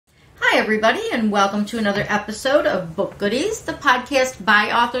Hi, everybody, and welcome to another episode of Book Goodies, the podcast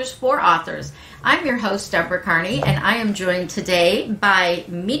by authors for authors. I'm your host, Deborah Carney, and I am joined today by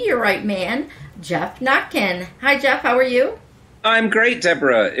Meteorite Man, Geoffrey Notkin. Hi, Geoff. How are you? I'm great,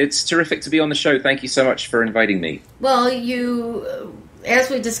 Deborah. It's terrific to be on the show. Thank you so much for inviting me. Well, as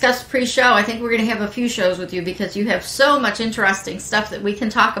we discussed pre-show, I think we're going to have a few shows with you because you have so much interesting stuff that we can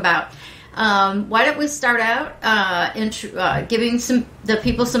talk about. Why don't we start out giving the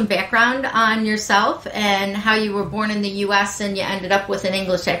people some background on yourself and how you were born in the U.S. and you ended up with an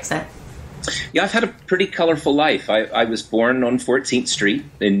English accent? Yeah, I've had a pretty colorful life. I was born on 14th Street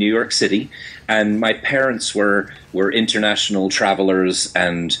in New York City, and my parents were international travelers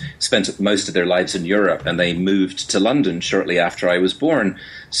and spent most of their lives in Europe, and they moved to London shortly after I was born.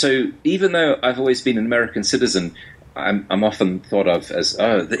 So even though I've always been an American citizen, I'm often thought of as,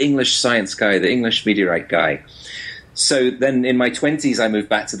 the English science guy, the English meteorite guy. So then in my 20s, I moved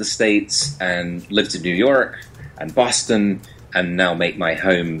back to the States and lived in New York and Boston, and now make my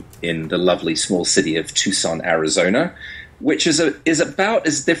home in the lovely small city of Tucson, Arizona, which is about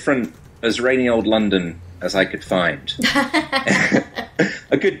as different as rainy old London as I could find.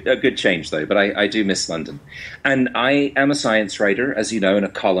 A good change, though, but I do miss London. And I am a science writer, as you know, and a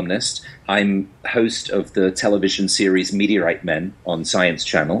columnist. I'm host of the television series Meteorite Man on Science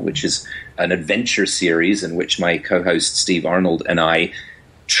Channel, which is an adventure series in which my co-host Steve Arnold and I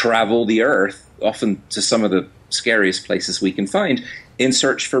travel the Earth, often to some of the scariest places we can find, in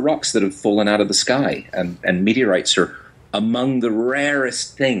search for rocks that have fallen out of the sky. And meteorites are among the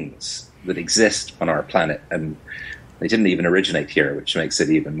rarest things that exist on our planet, and they didn't even originate here, which makes it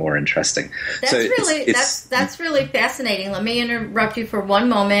even more interesting. That's really fascinating. Let me interrupt you for one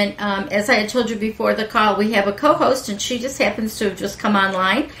moment. As I had told you before the call, we have a co-host, and she just happens to have just come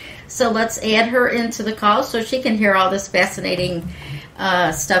online. So let's add her into the call so she can hear all this fascinating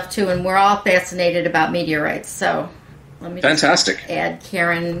stuff too. And we're all fascinated about meteorites. So let me just add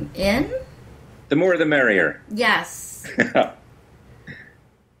Karen in. The more the merrier. Yes.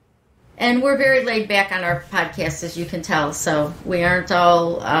 And we're very laid back on our podcast, as you can tell. So we aren't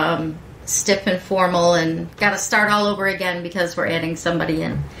all stiff and formal and got to start all over again because we're adding somebody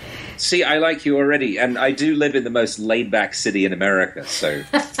in. See, I like you already. And I do live in the most laid-back city in America, so...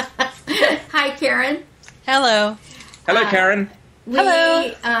 Hi, Karen. Hello. Hello, Karen.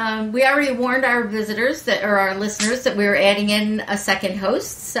 Hello. We already warned our visitors our listeners that we were adding in a second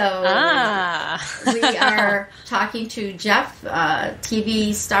host. So we are talking to Geoff,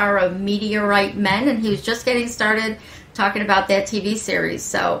 TV star of Meteorite Man, and he was just getting started talking about that TV series.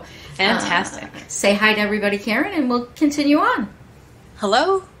 So fantastic. Say hi to everybody, Karen, and we'll continue on.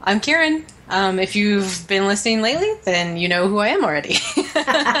 Hello, I'm Karen. If you've been listening lately, then you know who I am already.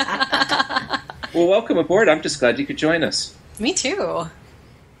 Well, welcome aboard. I'm just glad you could join us. Me too.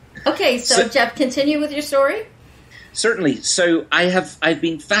 Okay, so Geoff, continue with your story. Certainly. So I've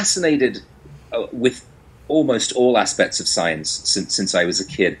been fascinated with almost all aspects of science since I was a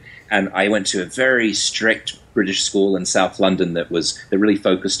kid, and I went to a very strict British school in South London that really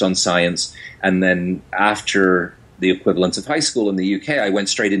focused on science. And then after the equivalent of high school in the UK, I went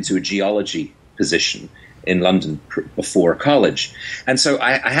straight into a geology position in London before college. And so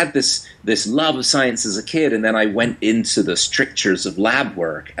I had this love of science as a kid, and then I went into the strictures of lab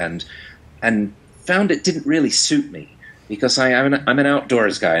work and found it didn't really suit me because I'm an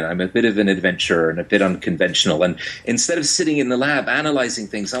outdoors guy, and I'm a bit of an adventurer and a bit unconventional. And instead of sitting in the lab analyzing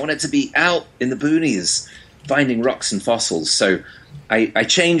things, I wanted to be out in the boonies finding rocks and fossils. So I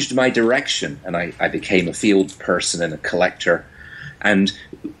changed my direction, and I became a field person and a collector. And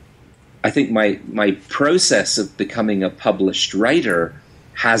I think my process of becoming a published writer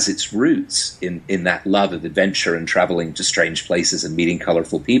has its roots in that love of adventure and traveling to strange places and meeting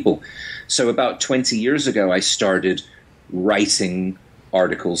colorful people. So about 20 years ago, I started writing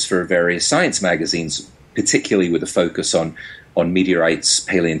articles for various science magazines, particularly with a focus on meteorites,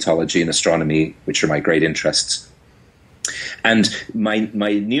 paleontology, and astronomy, which are my great interests. And my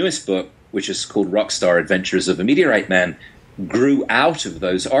newest book, which is called Rockstar Adventures of a Meteorite Man, grew out of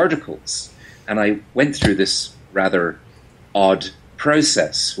those articles. And I went through this rather odd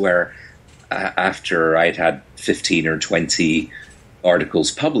process where after I'd had 15 or 20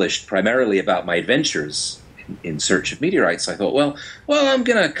 articles published primarily about my adventures in search of meteorites, I thought, well, I'm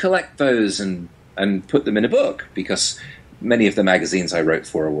going to collect those and put them in a book, because many of the magazines I wrote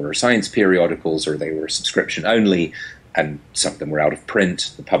for were science periodicals or they were subscription only, and some of them were out of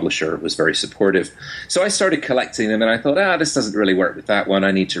print. The publisher was very supportive. So I started collecting them, and I thought, this doesn't really work with that one.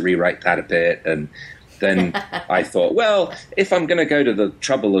 I need to rewrite that a bit. And then I thought, well, if I'm going to go to the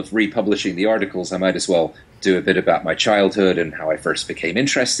trouble of republishing the articles, I might as well do a bit about my childhood and how I first became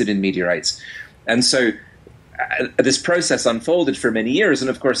interested in meteorites. And so this process unfolded for many years. And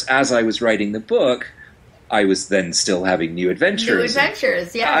of course, as I was writing the book, I was then still having new adventures. New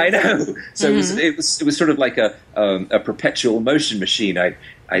adventures, yeah. I know. So it was sort of like a perpetual motion machine.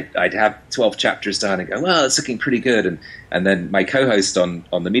 I'd have 12 chapters done and go, well, it's looking pretty good. And then my co-host on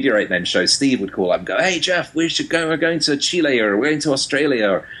the Meteorite Man show, Steve, would call up and go, hey, Geoff, we should go. We're going to Chile, or we're going to Australia,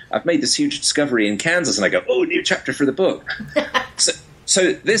 or I've made this huge discovery in Kansas. And I go, oh, new chapter for the book.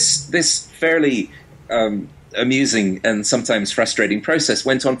 so this fairly amusing and sometimes frustrating process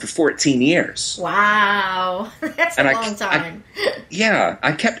went on for 14 years. Wow. That's a long time.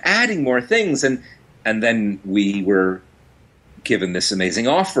 I kept adding more things. And then we were given this amazing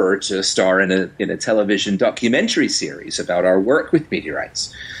offer to star in a television documentary series about our work with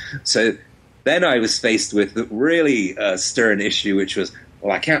meteorites. So then I was faced with a really stern issue, which was,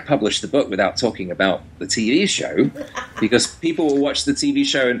 well, I can't publish the book without talking about the TV show, because people will watch the TV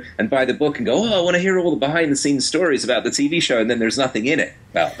show and buy the book and go, oh, I want to hear all the behind-the-scenes stories about the TV show, and then there's nothing in it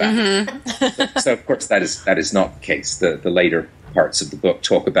about that. So, of course, that is not the case. The later parts of the book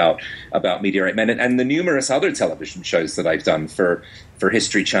talk about Meteorite Man and the numerous other television shows that I've done for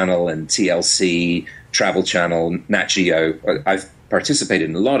History Channel and TLC, Travel Channel, Nat Geo. I've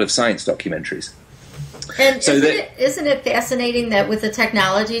participated in a lot of science documentaries. And so isn't it fascinating that with the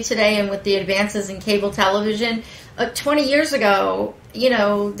technology today and with the advances in cable television, 20 years ago,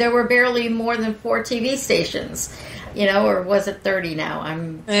 there were barely more than 4 TV stations, or was it 30 now?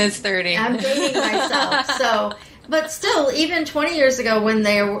 It's 30. I'm dating myself. So, but still, even 20 years ago when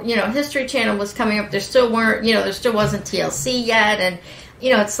History Channel was coming up, there still wasn't TLC yet. And,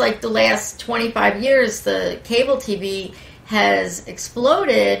 it's like the last 25 years, the cable TV has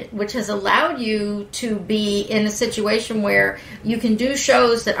exploded, which has allowed you to be in a situation where you can do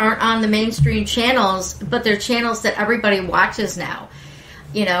shows that aren't on the mainstream channels, but they're channels that everybody watches now.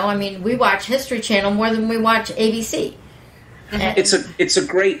 We watch History Channel more than we watch ABC. It's a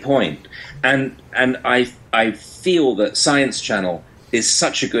great point, and I feel that Science Channel is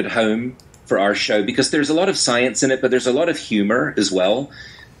such a good home for our show because there's a lot of science in it, but there's a lot of humor as well.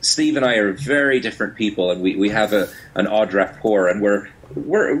 Steve and I are very different people, and we have an odd rapport, and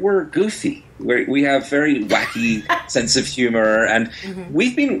we're goofy. We have very wacky sense of humor, and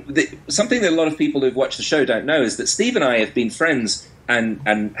we've been something that a lot of people who've watched the show don't know is that Steve and I have been friends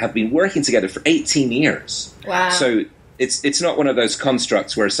and have been working together for 18 years. Wow! So it's not one of those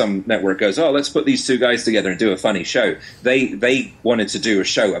constructs where some network goes, oh, let's put these two guys together and do a funny show. They wanted to do a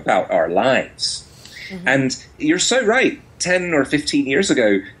show about our lives, and you're so right. 10 or 15 years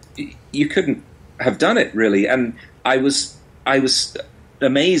ago, you couldn't have done it, really. And I was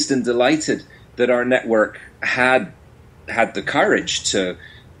amazed and delighted that our network had the courage to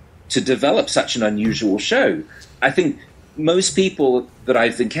develop such an unusual show. I think most people that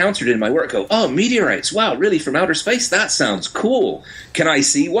I've encountered in my work go, oh, meteorites, wow, really, from outer space? That sounds cool. Can I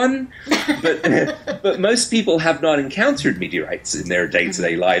see one? But most people have not encountered meteorites in their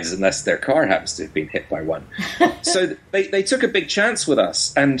day-to-day lives unless their car happens to have been hit by one. So they took a big chance with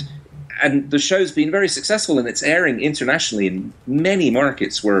us, and the show's been very successful, and it's airing internationally in many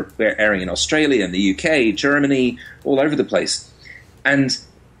markets. We're airing in Australia, in the UK, Germany, all over the place. And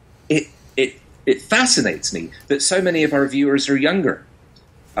it fascinates me that so many of our viewers are younger.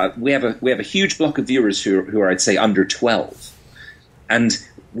 We have a huge block of viewers who are, I'd say, under 12. And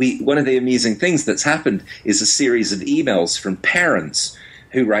one of the amusing things that's happened is a series of emails from parents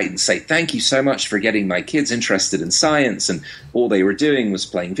who write and say, thank you so much for getting my kids interested in science, and all they were doing was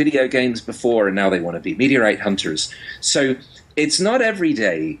playing video games before, and now they want to be meteorite hunters. So it's not every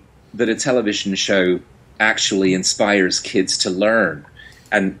day that a television show actually inspires kids to learn.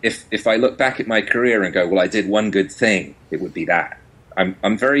 And if I look back at my career and go, well, I did one good thing, it would be that.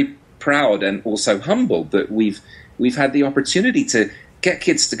 I'm very proud and also humbled that we've had the opportunity to get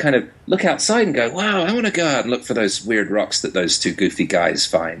kids to kind of look outside and go, wow, I want to go out and look for those weird rocks that those two goofy guys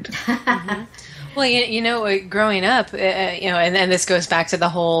find. Well, growing up, and this goes back to the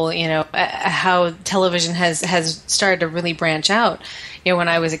whole, how television has started to really branch out. When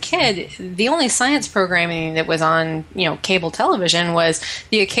I was a kid, the only science programming that was on, cable television was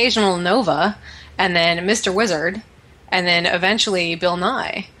the occasional Nova, and then Mr. Wizard, and then eventually Bill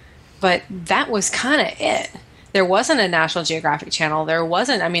Nye. But that was kind of it. there wasn't a National Geographic channel. There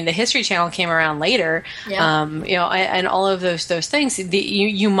wasn't. I mean, the History Channel came around later. Yeah. And all of those things.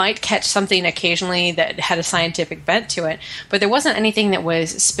 You might catch something occasionally that had a scientific bent to it, but there wasn't anything that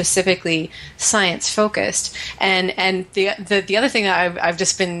was specifically science focused. And the other thing that I've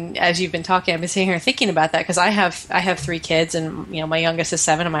just been, as you've been talking, I've been sitting here thinking about that, because I have 3 kids, and my youngest is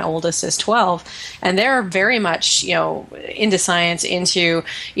 7 and my oldest is 12, and they're very much into science, into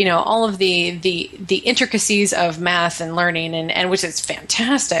all of the intricacies of math and learning, and which is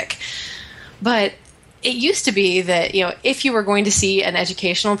fantastic. But it used to be that if you were going to see an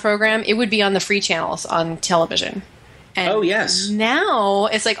educational program, it would be on the free channels on television. And oh, yes. Now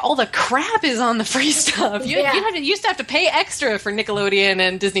it's like all the crap is on the free stuff. You used to have to pay extra for Nickelodeon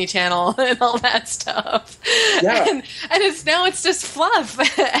and Disney Channel and all that stuff. Yeah. And it's just fluff.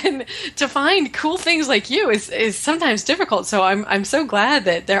 And to find cool things like you is sometimes difficult. So I'm so glad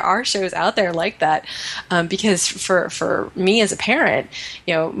that there are shows out there like that, because for me as a parent,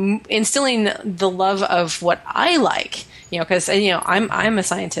 instilling the love of what I like. Because I'm a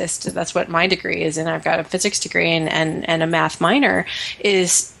scientist. That's what my degree is, and I've got a physics degree and a math minor,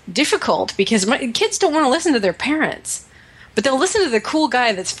 is difficult because my kids don't want to listen to their parents, but they'll listen to the cool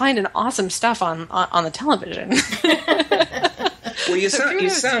guy that's finding awesome stuff on the television. Well, you sound.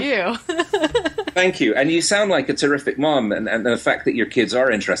 Thank you, and you sound like a terrific mom, and the fact that your kids are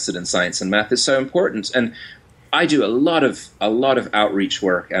interested in science and math is so important. And I do a lot of outreach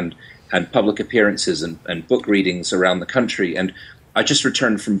work and public appearances and book readings around the country. And I just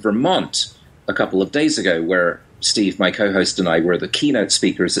returned from Vermont a couple of days ago, where Steve, my co-host, and I were the keynote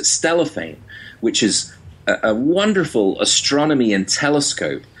speakers at Stellafane, which is a wonderful astronomy and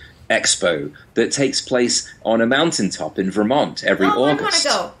telescope expo that takes place on a mountaintop in Vermont every August.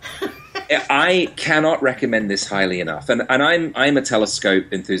 I want to go. I cannot recommend this highly enough. And I'm a telescope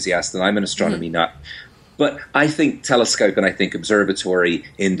enthusiast, and I'm an astronomy nut. But I think telescope and I think observatory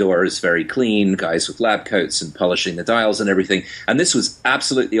indoors, very clean, guys with lab coats and polishing the dials and everything. And this was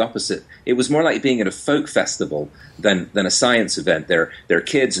absolutely opposite. It was more like being at a folk festival than a science event. There are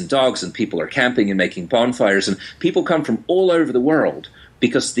kids and dogs, and people are camping and making bonfires. And people come from all over the world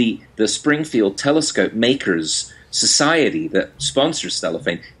because the Springfield Telescope Makers Society that sponsors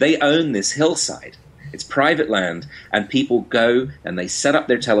Stellafane, they own this hillside. It's private land, and people go and they set up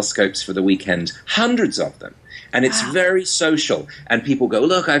their telescopes for the weekend, hundreds of them. And it's very social. And people go,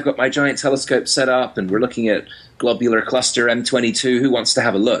 look, I've got my giant telescope set up, and we're looking at globular cluster M22. Who wants to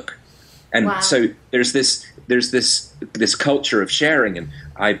have a look? And so there's this culture of sharing. And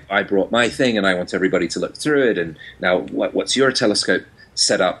I brought my thing, and I want everybody to look through it. And now, what's your telescope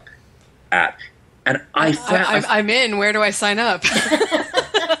set up at? And I'm in. Where do I sign up?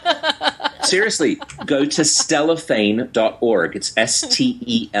 Seriously, go to stellafane.org. It's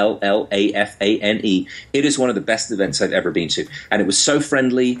STELLAFANE. It is one of the best events I've ever been to, and it was so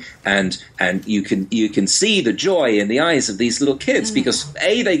friendly, and you can see the joy in the eyes of these little kids because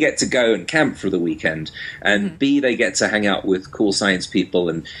A, they get to go and camp for the weekend, and B, they get to hang out with cool science people,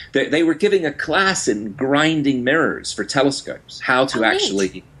 and they were giving a class in grinding mirrors for telescopes, how to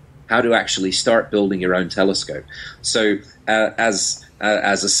actually start building your own telescope. So as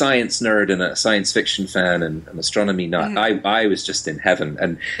a science nerd and a science fiction fan and an astronomy nut, I was just in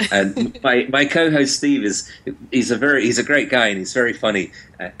heaven. And my co-host Steve he's a great guy, and he's very funny,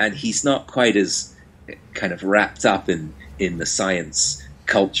 and he's not quite as kind of wrapped up in the science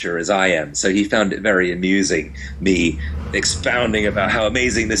culture as I am. So he found it very amusing, me expounding about how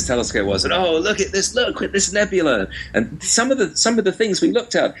amazing this telescope was, and look at this nebula, and some of the things we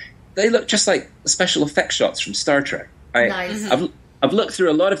looked at, they look just like special effects shots from Star Trek. Nice. I've looked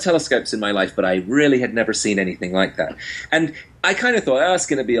through a lot of telescopes in my life, but I really had never seen anything like that. And I kind of thought, it's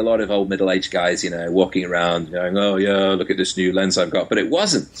going to be a lot of old middle-aged guys, walking around going, oh, yeah, look at this new lens I've got. But it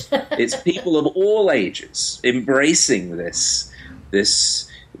wasn't. It's people of all ages embracing this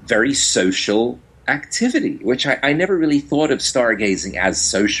very social activity, which I never really thought of stargazing as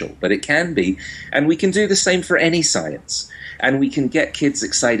social, but it can be. And we can do the same for any science. And we can get kids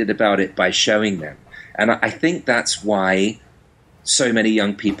excited about it by showing them. And I think that's why so many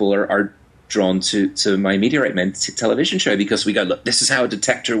young people are drawn to my Meteorite Man television show, because we go, look, this is how a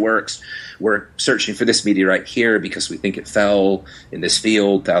detector works. We're searching for this meteorite here because we think it fell in this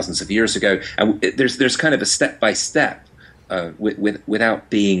field thousands of years ago. And there's kind of a step-by-step without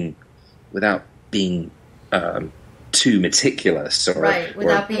being too meticulous or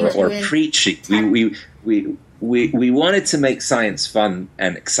preachy. We wanted to make science fun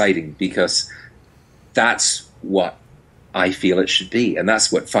and exciting because that's what I feel it should be, and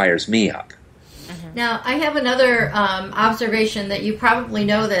that's what fires me up. Now, I have another observation that you probably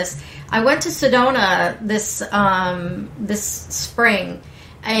know this. I went to Sedona this spring,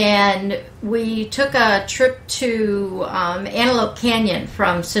 and we took a trip to Antelope Canyon,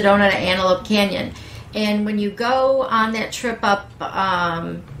 from Sedona to Antelope Canyon. And when you go on that trip up,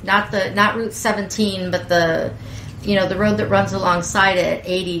 not Route 17, but the road that runs alongside it,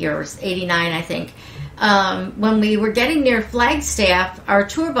 80 or 89, I think. When we were getting near Flagstaff, our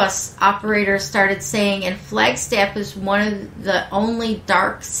tour bus operator started saying, and Flagstaff is one of the only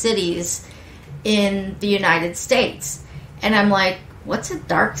dark cities in the United States. And I'm like, what's a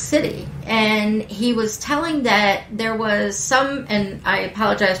dark city? And he was telling that there was some, and I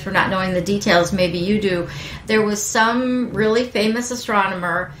apologize for not knowing the details, maybe you do, there was some really famous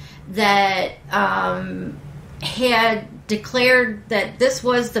astronomer that had declared that this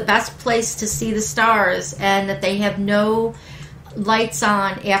was the best place to see the stars, and that they have no lights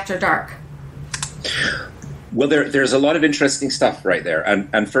on after dark. Well, there's a lot of interesting stuff right there.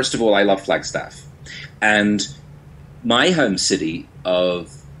 And first of all, I love Flagstaff. And my home city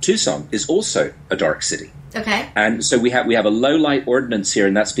of Tucson is also a dark city. Okay. And so we have a low light ordinance here,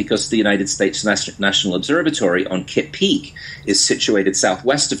 and that's because the United States National Observatory on Kitt Peak is situated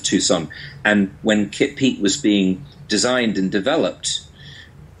southwest of Tucson. And when Kitt Peak was being designed and developed,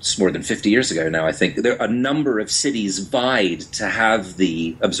 it's more than 50 years ago now, I think, a number of cities vied to have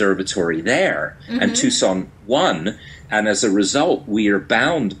the observatory there, and Tucson won. And as a result, we are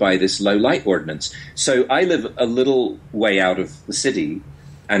bound by this low light ordinance. So I live a little way out of the city,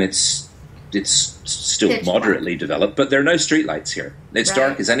 and it's still Pitch moderately developed, but there are no streetlights here. It's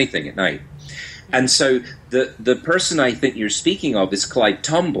dark as anything at night. And so the person I think you're speaking of is Clyde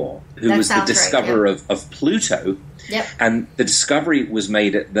Tombaugh, who was the discoverer of Pluto. Yep. And the discovery was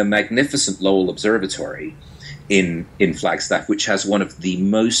made at the magnificent Lowell Observatory in Flagstaff, which has one of the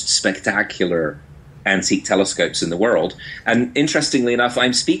most spectacular antique telescopes in the world. And interestingly enough,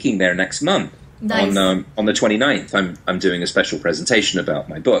 I'm speaking there next month. Nice. On the 29th, I'm doing a special presentation about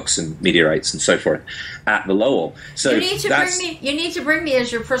my books and meteorites and so forth at the Lowell. So you need to bring me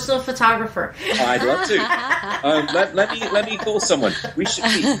as your personal photographer. I'd love to. Let me call someone. We should.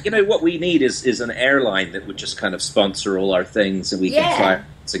 What we need is an airline that would just kind of sponsor all our things, and we can fly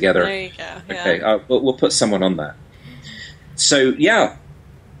together. There you go. Yeah. Okay, we'll put someone on that. So yeah,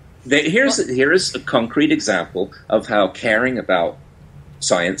 here is a concrete example of how caring about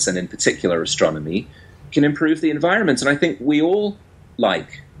science, and in particular astronomy, can improve the environment. And I think we all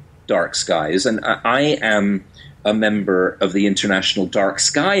like dark skies, and I am a member of the International Dark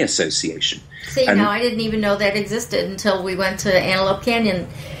Sky Association. See, now I didn't even know that existed until we went to Antelope Canyon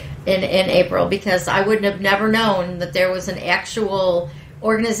in April, because I wouldn't have never known that there was an actual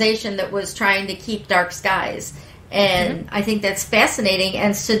organization that was trying to keep dark skies. And I think that's fascinating.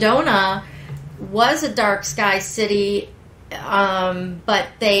 And Sedona was a dark sky city, but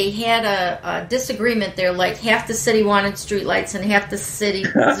they had a disagreement there. Like, half the city wanted streetlights and half the city's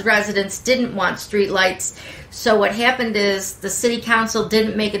residents didn't want streetlights. So what happened is the city council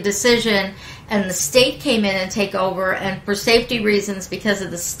didn't make a decision, and the state came in and take over. And for safety reasons, because of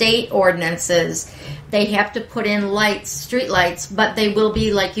the state ordinances, they have to put in lights, streetlights, but they will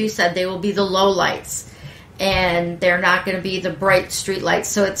be, like you said, they will be the low lights. And they're not going to be the bright street lights,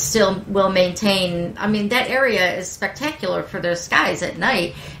 so it still will maintain. I mean, that area is spectacular for their skies at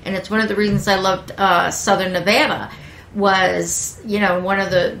night, and it's one of the reasons I loved Southern Nevada. Was, one of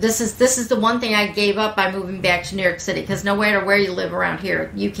the this is the one thing I gave up by moving back to New York City, because no matter where you live around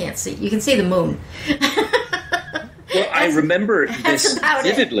here, you can see the moon. Well, I remember this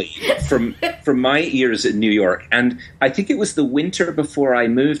vividly from my years in New York, and I think it was the winter before I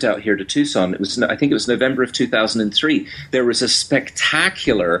moved out here to Tucson. I think it was November of 2003. There was a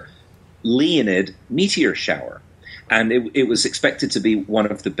spectacular Leonid meteor shower, and it was expected to be one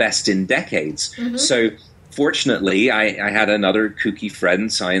of the best in decades. So fortunately, I had another kooky friend,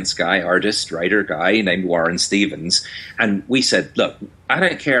 science guy, artist, writer guy named Warren Stevens, and we said, look, I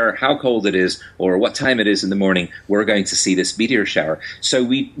don't care how cold it is or what time it is in the morning, we're going to see this meteor shower. So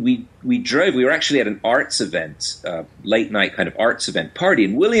we drove. We were actually at an arts event, late night kind of arts event party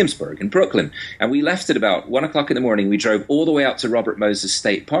in Williamsburg in Brooklyn, and we left at about 1 o'clock in the morning. We drove all the way out to Robert Moses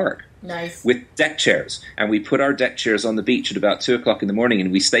State Park. Nice. With deck chairs, and we put our deck chairs on the beach at about 2 o'clock in the morning,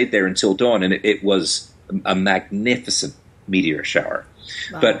 and we stayed there until dawn, and it was a magnificent meteor shower.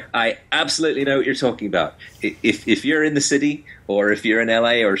 Wow. But I absolutely know what you're talking about. If you're in the city, or if you're in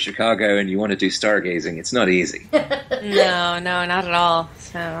LA or Chicago and you want to do stargazing, it's not easy. No, not at all.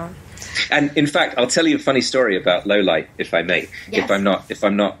 So. And in fact, I'll tell you a funny story about low light, if I may. Yes. If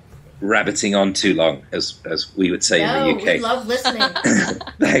I'm not rabbiting on too long, as we would say in the UK. We love listening.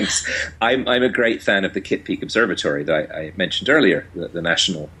 Thanks. I'm a great fan of the Kitt Peak Observatory that I mentioned earlier, the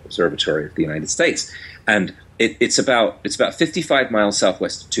National Observatory of the United States, and it's about 55 miles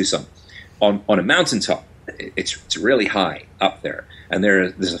southwest of Tucson, on a mountaintop. It's really high up there, and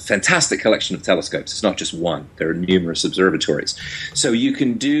there's a fantastic collection of telescopes. It's not just one; there are numerous observatories, so you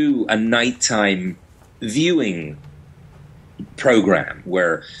can do a nighttime viewing program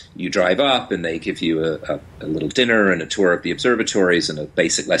where you drive up and they give you a little dinner and a tour of the observatories and a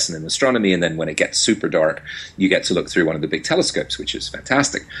basic lesson in astronomy, and then when it gets super dark, you get to look through one of the big telescopes, which is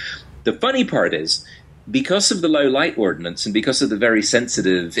fantastic. The funny part is, because of the low light ordinance and because of the very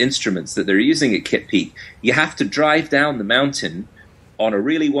sensitive instruments that they're using at Kitt Peak, you have to drive down the mountain on a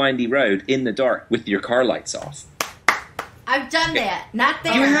really windy road in the dark with your car lights off. I've done that. Not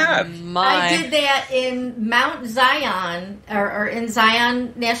there. You have? I did that in Mount Zion, or in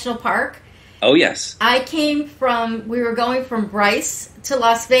Zion National Park. Oh, yes. We were going from Bryce to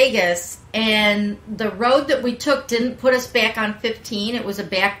Las Vegas, and the road that we took didn't put us back on 15. It was a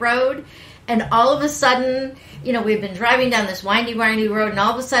back road. And all of a sudden, we've been driving down this windy road, and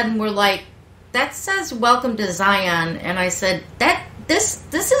all of a sudden we're like, that says welcome to Zion. And I said, this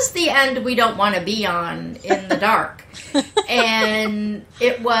is the end we don't want to be on in the dark. And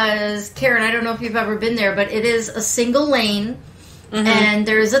it was, Karen, I don't know if you've ever been there, but it is a single lane, and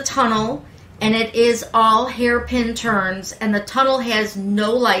there is a tunnel, and it is all hairpin turns, and the tunnel has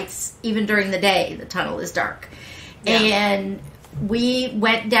no lights even during the day. The tunnel is dark. Yeah. And we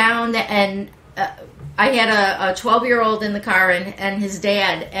went down, and I had a 12-year-old in the car and his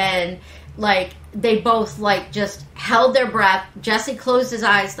dad, and they both just held their breath. Jesse closed his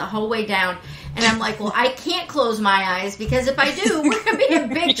eyes the whole way down, and I'm like, well, I can't close my eyes because if I do, we're gonna be in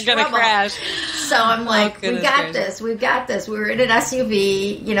big You're trouble. Gonna crash. So I'm like, we've got this. We were in an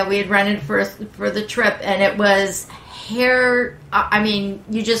SUV, we had rented for the trip, and it was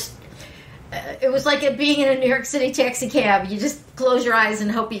it was like it being in a New York City taxi cab. You just close your eyes and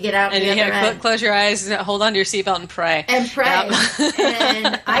hope you get out. And you close your eyes, hold on to your seatbelt, and pray. Yep.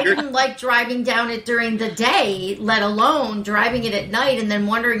 And I didn't like driving down it during the day, let alone driving it at night, and then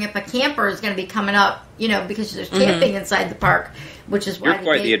wondering if a camper is going to be coming up, because there's camping inside the park, which is why the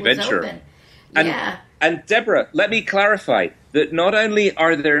gate was open. And Deborah, let me clarify that not only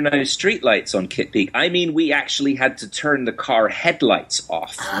are there no streetlights on Kitt Peak, I mean we actually had to turn the car headlights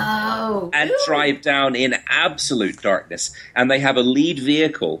off and drive down in absolute darkness. And they have a lead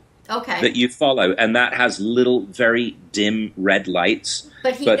vehicle that you follow, and that has little, very dim red lights.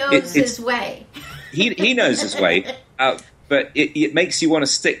 But he knows his way. He knows his way. But it makes you want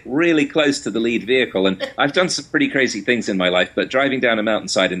to stick really close to the lead vehicle. And I've done some pretty crazy things in my life, but driving down a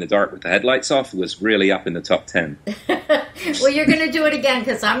mountainside in the dark with the headlights off was really up in the top 10. Well, you're going to do it again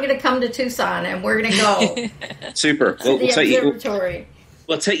because I'm going to come to Tucson and we're going to go. Super. To the observatory.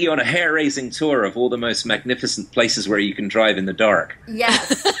 We'll take you on a hair-raising tour of all the most magnificent places where you can drive in the dark.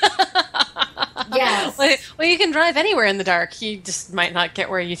 Yes. Yes. Well, you can drive anywhere in the dark. You just might not get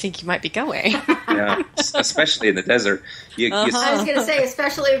where you think you might be going. Yeah, especially in the desert. I was going to say,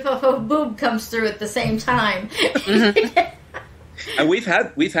 especially if a boob comes through at the same time. And we've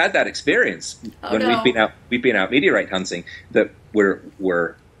had that experience when we've been out meteorite hunting, that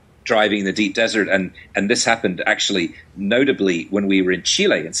we're driving in the deep desert, and this happened actually notably when we were in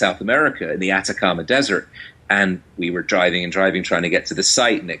Chile in South America in the Atacama Desert. And we were driving trying to get to the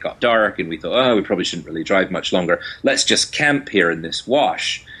site, and it got dark, and we thought, we probably shouldn't really drive much longer. Let's just camp here in this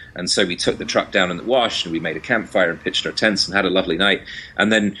wash. And so we took the truck down in the wash, and we made a campfire and pitched our tents and had a lovely night.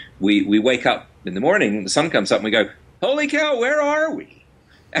 And then we wake up in the morning, the sun comes up, and we go, holy cow, where are we?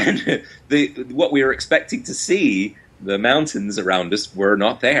 And what we were expecting to see, the mountains around us, were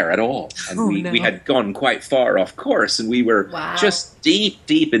not there at all. And we had gone quite far off course, and we were just deep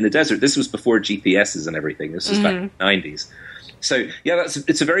in the desert. This was before GPSs and everything. This was back in the 90s. So, yeah,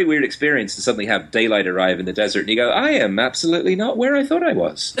 it's a very weird experience to suddenly have daylight arrive in the desert, and you go, I am absolutely not where I thought I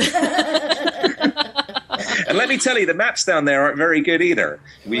was. And let me tell you, the maps down there aren't very good either.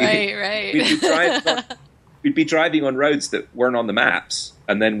 Right. We'd be driving on roads that weren't on the maps,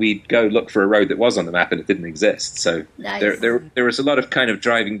 and then we'd go look for a road that was on the map and it didn't exist. So nice. there was a lot of kind of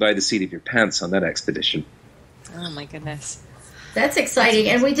driving by the seat of your pants on that expedition. Oh, my goodness. That's exciting.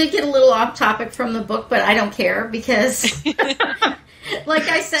 And we did get a little off topic from the book, but I don't care because, like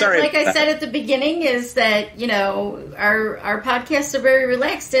I said at the beginning, is that, our podcasts are very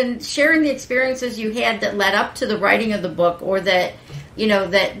relaxed, and sharing the experiences you had that led up to the writing of the book, or that,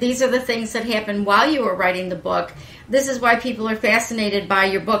 that these are the things that happened while you were writing the book. This is why people are fascinated by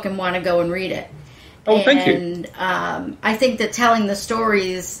your book and want to go and read it. Oh, thank you. And I think that telling the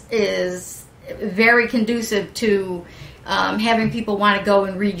stories is very conducive to having people want to go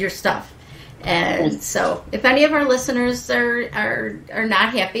and read your stuff. And so, if any of our listeners are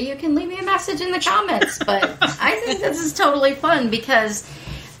not happy, you can leave me a message in the comments. But I think this is totally fun because,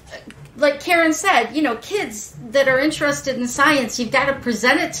 like Karen said, kids that are interested in science, you've got to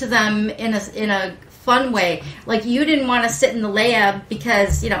present it to them in a fun way. Like, you didn't want to sit in the lab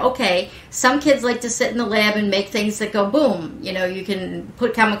because, okay, some kids like to sit in the lab and make things that go boom. You can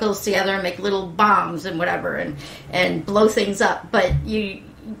put chemicals together and make little bombs and whatever and blow things up. But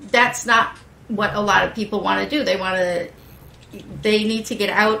that's not what a lot of people want to do. They need to get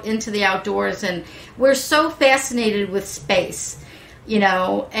out into the outdoors, and we're so fascinated with space,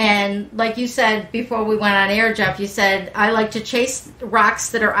 and like you said before we went on air, Geoff, you said, I like to chase rocks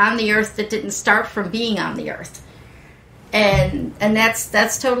that are on the earth that didn't start from being on the earth. And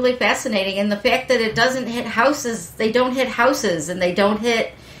that's totally fascinating. And the fact that it doesn't hit houses, they don't hit houses, and they don't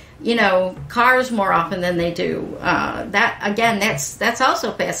hit cars more often than they do. That's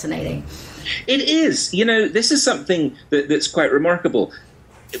also fascinating. It is. This is something that's quite remarkable.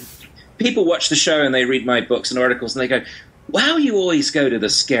 People watch the show and they read my books and articles and they go, wow, you always go to the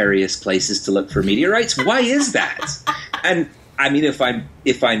scariest places to look for meteorites. Why is that? And I mean,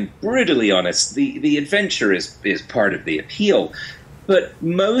 if I'm brutally honest, the adventure is part of the appeal. But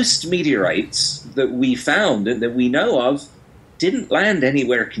most meteorites that we found and that we know of didn't land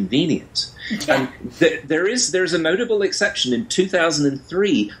anywhere convenient. Yeah. There's a notable exception. In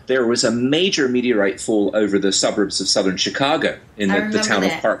 2003, there was a major meteorite fall over the suburbs of southern Chicago in the town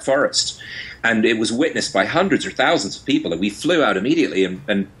of Park Forest. And it was witnessed by hundreds or thousands of people. And we flew out immediately.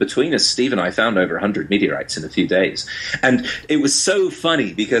 And between us, Steve and I found over 100 meteorites in a few days. And it was so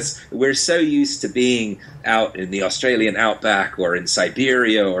funny because we're so used to being out in the Australian outback or in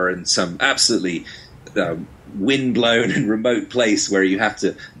Siberia or in some absolutely wind-blown and remote place where you have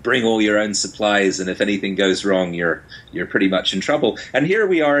to bring all your own supplies, and if anything goes wrong, you're pretty much in trouble. And here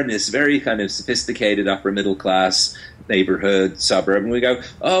we are in this very kind of sophisticated upper-middle-class neighborhood, suburb, and we go,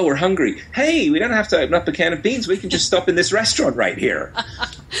 oh, we're hungry. Hey, we don't have to open up a can of beans. We can just stop in this restaurant right here.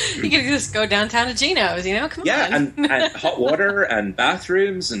 You can just go downtown to Gino's, come on. Yeah, and hot water and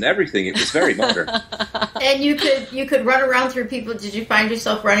bathrooms and everything. It was very modern. And you could run around through people. Did you find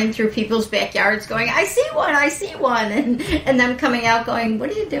yourself running through people's backyards going, I see one, and them coming out going, what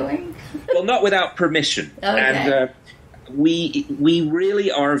are you doing? Well, not without permission. Okay. And we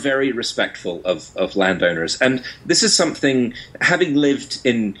really are very respectful of landowners. And this is something, having lived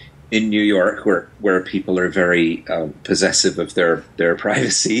in New York, where people are very possessive of their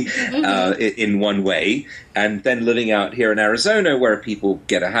privacy in one way, and then living out here in Arizona, where people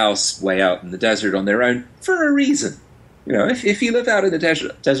get a house way out in the desert on their own for a reason. If you live out in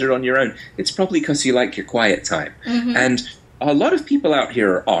the desert on your own, it's probably because you like your quiet time. Mm-hmm. And a lot of people out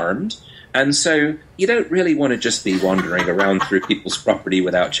here are armed, and so you don't really want to just be wandering around through people's property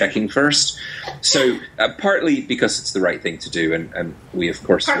without checking first. So partly because it's the right thing to do, and we, of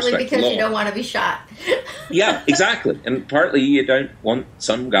course, partly respect the law. Because you don't want to be shot. Yeah, exactly. And partly you don't want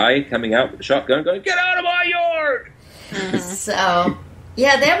some guy coming out with a shotgun going, get out of my yard! Mm-hmm. So,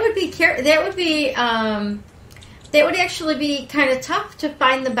 yeah, that would actually be kind of tough to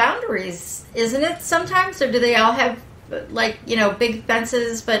find the boundaries, isn't it, sometimes? Or do they all have, big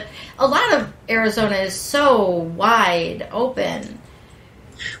fences? But a lot of Arizona is so wide open.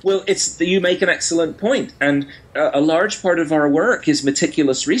 Well, you make an excellent point. And a large part of our work is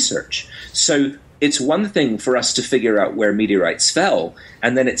meticulous research. So it's one thing for us to figure out where meteorites fell,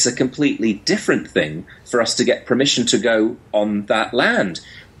 and then it's a completely different thing for us to get permission to go on that land.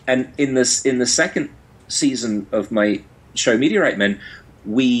 And in the second season of my show Meteorite Man,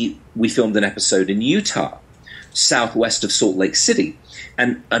 we filmed an episode in Utah, southwest of Salt Lake City,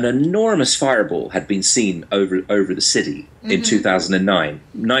 and an enormous fireball had been seen over the city in 2009,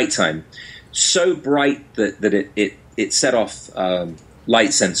 nighttime, so bright that it set off light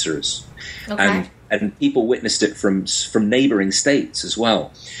sensors, and people witnessed it from neighboring states as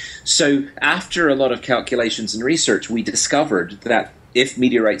well. So after a lot of calculations and research, we discovered that if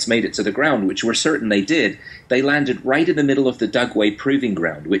meteorites made it to the ground, which we're certain they did, they landed right in the middle of the Dugway Proving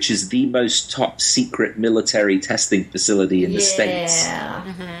Ground, which is the most top-secret military testing facility in the States.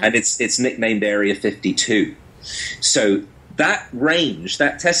 Mm-hmm. And it's nicknamed Area 52. So that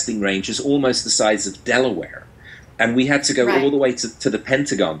testing range, is almost the size of Delaware. And we had to go all the way to the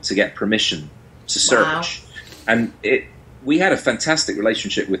Pentagon to get permission to search. Wow. And we had a fantastic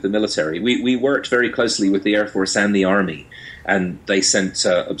relationship with the military. We worked very closely with the Air Force and the Army, and they sent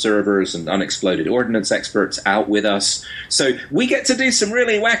observers and unexploded ordnance experts out with us. So we get to do some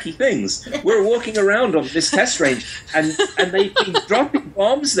really wacky things. We're walking around on this test range, and they've been dropping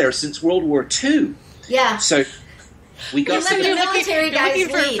bombs there since World War II. Yeah. So we got the military guys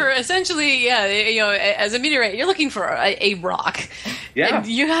looking for essentially, as a meteorite, you're looking for a rock. Yeah. And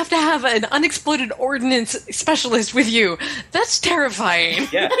you have to have an unexploded ordnance specialist with you. That's terrifying.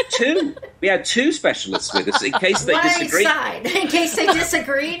 Yeah, two. We had two specialists with us in case they disagreed. In case they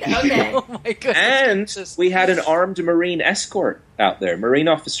disagreed? Okay. Oh, my goodness. And we had an armed Marine escort out there, Marine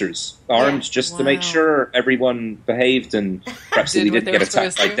officers, armed just to make sure everyone behaved and perhaps we didn't get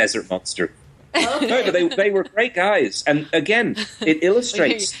attacked by Desert Monster. Okay. No, but they were great guys. And again, it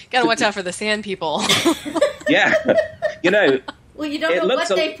illustrates... You gotta watch out for the sand people. Yeah. Well, you don't know what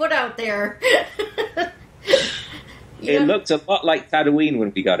they put out there. It looked a lot like Tatooine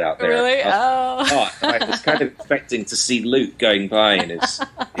when we got out there. Really? I was kind of expecting to see Luke going by in his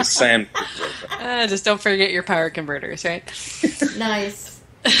sand. Just don't forget your power converters, right? Nice.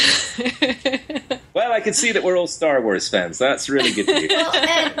 Well, I can see that we're all Star Wars fans. That's really good for you.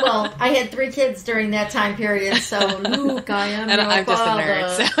 Well, I had 3 kids during that time period, so Luke, I am and your I'm just a father. nerd,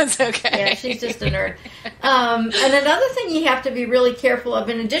 so it's okay. Yeah, she's just a nerd. And another thing you have to be really careful of,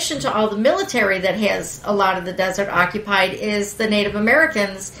 in addition to all the military that has a lot of the desert occupied, is the Native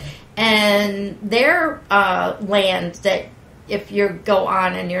Americans and their land that if you go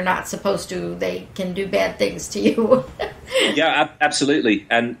on and you're not supposed to, they can do bad things to you. Yeah, absolutely.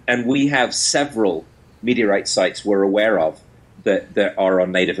 And we have several meteorite sites we're aware of that are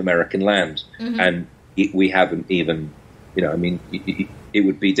on Native American land. Mm-hmm. And we haven't even, it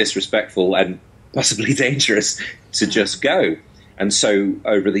would be disrespectful and possibly dangerous to just go. And so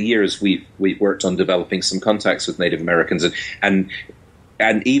over the years, we've worked on developing some contacts with Native Americans and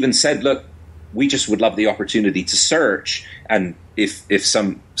even said, look, we just would love the opportunity to search, and if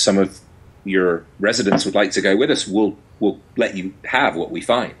some of your residents would like to go with us, we'll let you have what we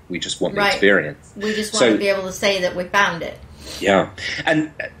find. We just want the experience. We just want to be able to say that we found it. Yeah,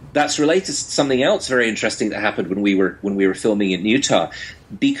 and that's related to something else very interesting that happened when we were filming in Utah.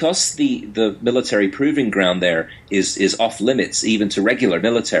 Because the military proving ground there is off limits even to regular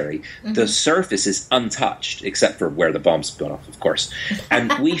military, mm-hmm. the surface is untouched except for where the bombs have gone off, of course.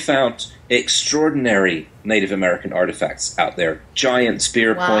 And we found extraordinary Native American artifacts out there, giant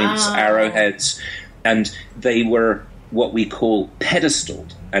spear points, arrowheads, and they were what we call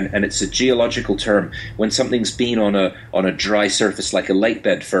pedestaled. And it's a geological term. When something's been on a dry surface like a lake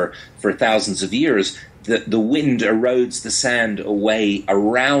bed for thousands of years, the wind erodes the sand away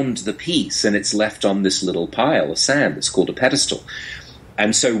around the piece, and it's left on this little pile of sand. It's called a pedestal.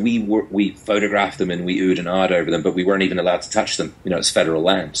 And so we photographed them and we oohed and ahed over them, but we weren't even allowed to touch them. It's federal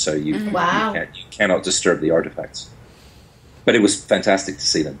land, so you cannot disturb the artifacts. But it was fantastic to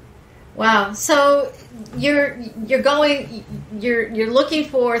see them. Wow! So you're looking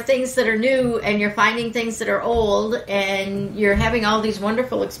for things that are new, and you're finding things that are old, and you're having all these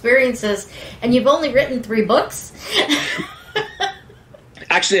wonderful experiences. And you've only written 3 books.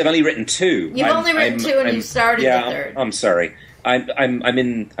 Actually, I've only written 2. You've only written 2, and you started the 3rd. I'm sorry. I'm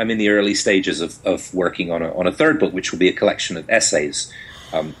in the early stages of working on a 3rd book, which will be a collection of essays,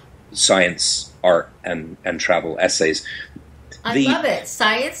 science, art, and travel essays. I love it.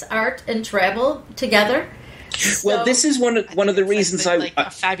 Science, art, and travel together. Well, this is one of the reasons like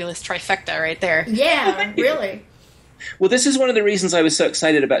a fabulous trifecta right there. Yeah, really. Well, this is one of the reasons I was so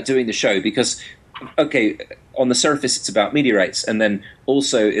excited about doing the show because, okay, on the surface it's about meteorites, and then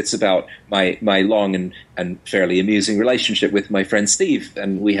also it's about my long and fairly amusing relationship with my friend Steve,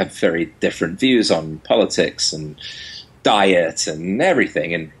 and we have very different views on politics and diet and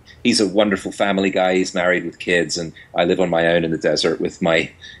everything, and he's a wonderful family guy. He's married with kids, and I live on my own in the desert with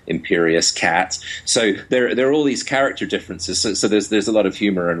my imperious cat. So there are all these character differences. So there's a lot of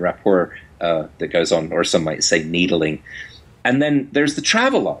humor and rapport that goes on, or some might say needling. And then there's the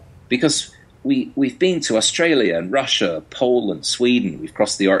travelogue, because we've been to Australia and Russia, Poland, Sweden. We've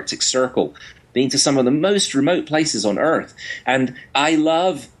crossed the Arctic Circle, been to some of the most remote places on Earth. And I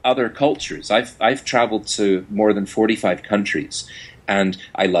love other cultures. I've traveled to more than 45 countries. And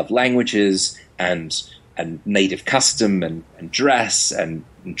I love languages and native custom and dress and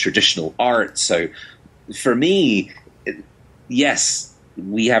traditional art. So for me, yes,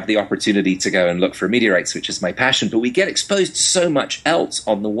 we have the opportunity to go and look for meteorites, which is my passion, but we get exposed to so much else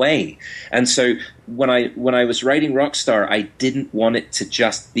on the way. And so when I was writing Rockstar, I didn't want it to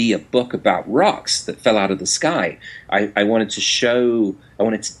just be a book about rocks that fell out of the sky. I wanted to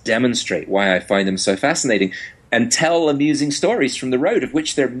demonstrate why I find them so fascinating. and tell amusing stories from the road, of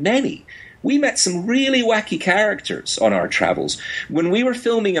which there are many. We met some really wacky characters on our travels. When we were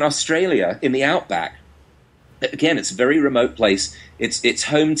filming in Australia, in the outback, again, it's a very remote place. It's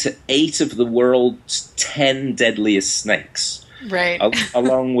home to 8 of the world's 10 deadliest snakes. Right.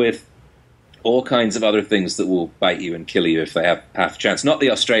 Along with all kinds of other things that will bite you and kill you if they have half a chance. Not the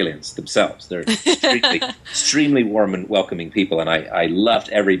Australians themselves. They're extremely warm and welcoming people, and I loved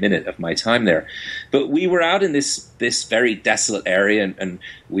every minute of my time there. But we were out in this very desolate area, and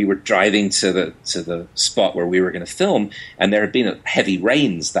we were driving to the spot where we were going to film, and there had been heavy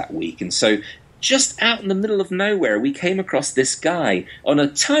rains that week. And so just out in the middle of nowhere, we came across this guy on a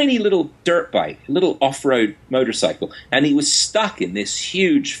tiny little dirt bike, a little off-road motorcycle, and he was stuck in this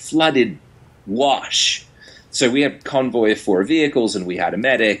huge flooded wash. So we had a convoy of 4 vehicles, and we had a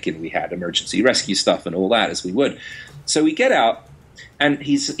medic, and we had emergency rescue stuff and all that, as we would. So we get out, and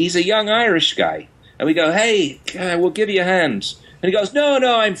he's a young Irish guy, and we go, "Hey, we'll give you a hand." And he goes, "No,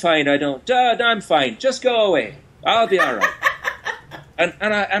 I'm fine. I'm fine. Just go away. I'll be all right."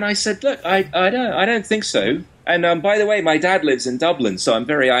 and I said, "Look, I don't think so. And by the way, my dad lives in Dublin, so I'm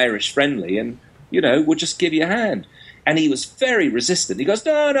very Irish friendly, and we'll just give you a hand." And he was very resistant. He goes,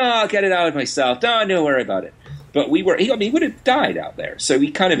 no, I'll get it out myself. Don't worry about it. But he would have died out there. So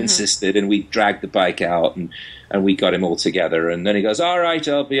we kind of insisted, and we dragged the bike out, and we got him all together. And then he goes, "All right,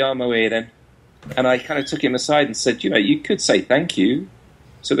 I'll be on my way then." And I kind of took him aside and said, you could say thank you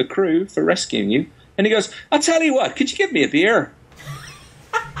to the crew for rescuing you. And he goes, "I'll tell you what, could you give me a beer?"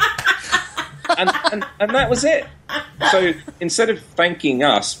 and that was it. So instead of thanking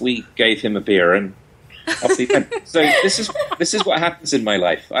us, we gave him a beer, and off he went. So this is what happens in my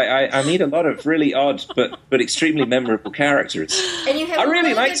life. I meet a lot of really odd but extremely memorable characters. And you have I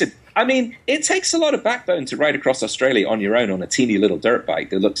really liked it. I mean, it takes a lot of backbone to ride across Australia on your own on a teeny little dirt bike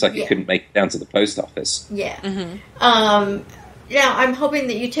that looks like it couldn't make it down to the post office. Yeah. Now, I'm hoping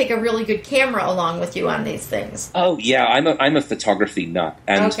that you take a really good camera along with you on these things. Oh yeah, I'm a photography nut.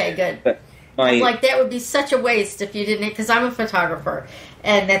 And okay, good. I'm like, that would be such a waste if you didn't, because I'm a photographer,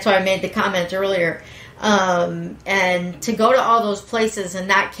 and that's why I made the comment earlier. And to go to all those places and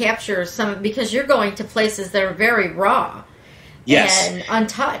not capture some, because you're going to places that are very raw, and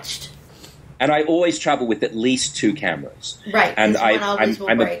untouched. And I always travel with at least 2 cameras. Right, and one always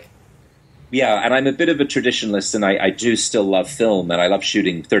will break. And I'm a bit of a traditionalist, and I do still love film, and I love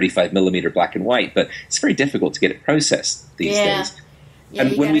shooting 35mm black and white, but it's very difficult to get it processed these days. Yeah,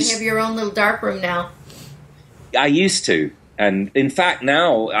 and you gotta have your own little darkroom now. I used to, and in fact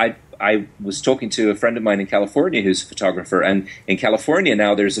now I was talking to a friend of mine in California who's a photographer, and in California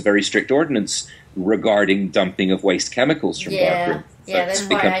now there's a very strict ordinance regarding dumping of waste chemicals from darkroom. Yeah, that's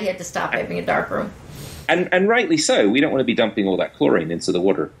why I had to stop having a darkroom. And rightly so. We don't want to be dumping all that chlorine into the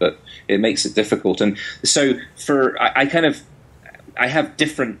water, but it makes it difficult. And so I have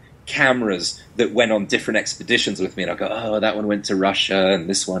different cameras that went on different expeditions with me, and I go, oh, that one went to Russia, and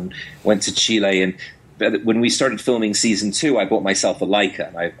this one went to Chile. And when we started filming season 2, I bought myself a Leica,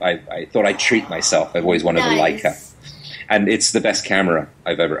 and I thought I'd treat myself. I've always wanted a Leica, and it's the best camera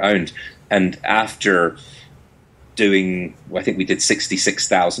I've ever owned. And after doing, I think we did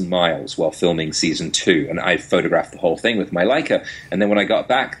 66,000 miles while filming season 2, and I photographed the whole thing with my Leica. And then when I got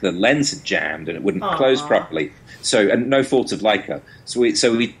back, the lens had jammed and it wouldn't close properly. So, and no fault of Leica. So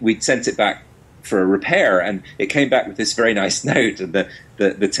we sent it back for a repair, and it came back with this very nice note. And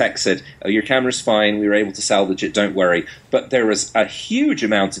the text said, "Oh, your camera's fine. We were able to salvage it. Don't worry." But there was a huge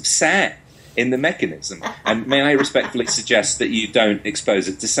amount of sand in the mechanism, and may I respectfully suggest that you don't expose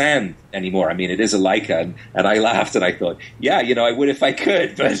it to sand anymore. I mean, it is a Leica, and I laughed and I thought, yeah, I would if I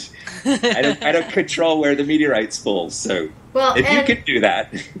could, but I don't control where the meteorites fall. So if you could do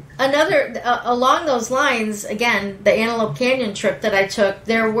that. Another along those lines, again, the Antelope Canyon trip that I took,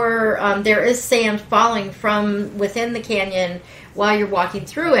 there is sand falling from within the canyon while you're walking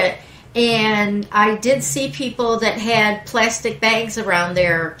through it. And I did see people that had plastic bags around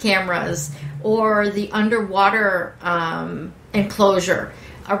their cameras, or the underwater enclosure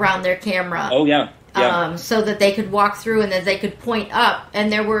around their camera. Oh, yeah. So that they could walk through and that they could point up. And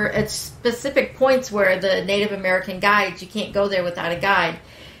there were at specific points where the Native American guides, you can't go there without a guide,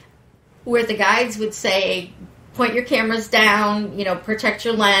 where the guides would say, point your cameras down, protect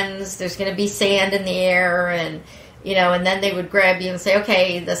your lens, there's going to be sand in the air, and then they would grab you and say,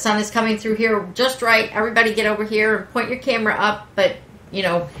 okay, the sun is coming through here just right. Everybody get over here and point your camera up, but,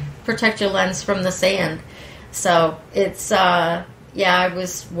 protect your lens from the sand. So it's, I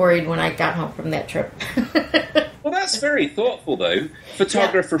was worried when I got home from that trip. Well, that's very thoughtful, though.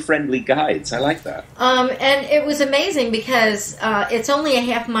 Photographer-friendly guides. I like that. And it was amazing because it's only a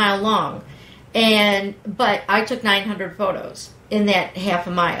half mile long. But I took 900 photos in that half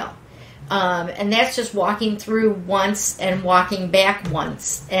a mile. And that's just walking through once and walking back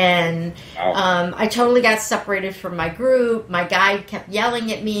once. And I totally got separated from my group. My guide kept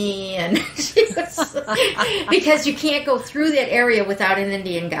yelling at me, and because you can't go through that area without an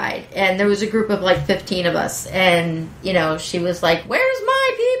Indian guide. And there was a group of like 15 of us, and she was like, "Where's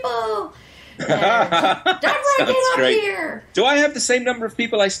my people? Deborah, get up here." Do I have the same number of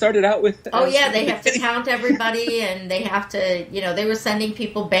people I started out with? Oh, yeah, they have to count everybody, and they have to, they were sending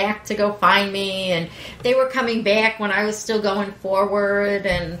people back to go find me, and they were coming back when I was still going forward,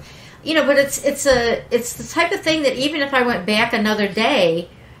 and, but it's the type of thing that even if I went back another day,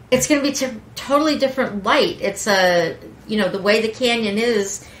 it's going to be totally different light. It's the way the canyon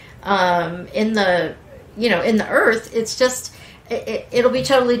is in the earth, it's just... It'll be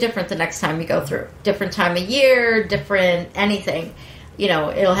totally different the next time you go through. Different time of year, different anything.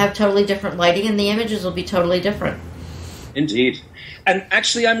 It'll have totally different lighting, and the images will be totally different. Indeed. And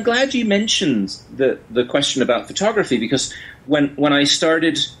actually, I'm glad you mentioned the question about photography, because when I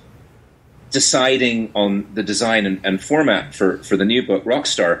started deciding on the design and format for the new book,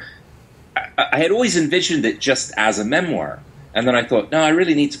 Rockstar, I had always envisioned it just as a memoir. And then I thought, no, I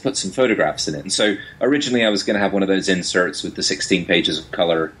really need to put some photographs in it. And so originally I was going to have one of those inserts with the 16 pages of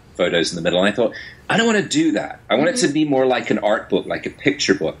color photos in the middle. And I thought, I don't want to do that. I want it to be more like an art book, like a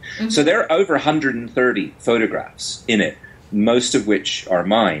picture book. Mm-hmm. So there are over 130 photographs in it, most of which are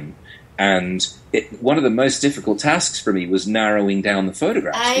mine. And one of the most difficult tasks for me was narrowing down the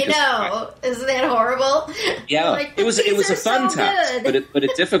photographs. I know. Isn't that horrible? Yeah, it was a fun task, but a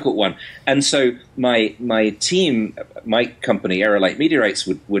difficult one. And so my team, my company, Aerolite Meteorites,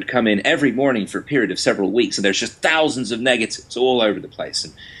 would come in every morning for a period of several weeks, and there's just thousands of negatives all over the place,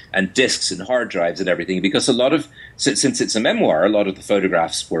 and discs and hard drives and everything, because since it's a memoir, a lot of the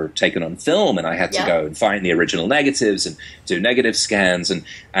photographs were taken on film, and I had to go and find the original negatives and do negative scans,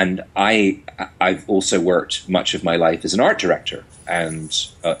 and I've also worked much of my life as an art director and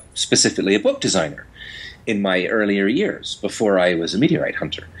specifically a book designer in my earlier years before I was a meteorite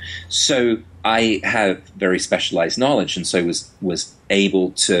hunter. So I have very specialized knowledge, and so was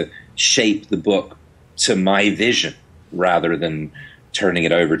able to shape the book to my vision rather than turning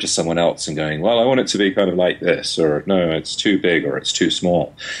it over to someone else and going, well, I want it to be kind of like this, or no, it's too big or it's too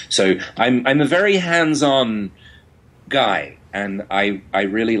small. So I'm a very hands-on guy, and I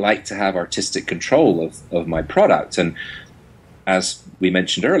really like to have artistic control of my product. And as we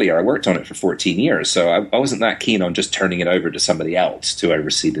mentioned earlier, I worked on it for 14 years, so I wasn't that keen on just turning it over to somebody else to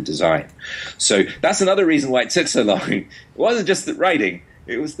oversee the design. So that's another reason why it took so long. It wasn't just the writing,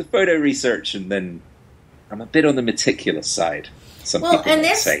 it was the photo research, and then I'm a bit on the meticulous side. Well, and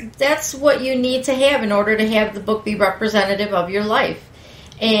that's what you need to have in order to have the book be representative of your life.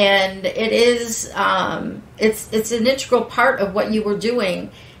 And it is, it's an integral part of what you were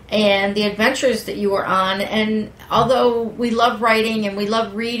doing and the adventures that you were on. And although we love writing and we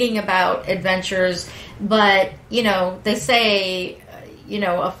love reading about adventures, but, they say,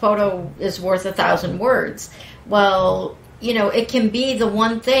 a photo is worth 1,000 words. Well, it can be the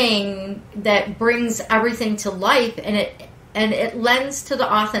one thing that brings everything to life, and it lends to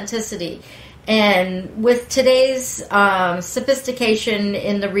the authenticity. And with today's sophistication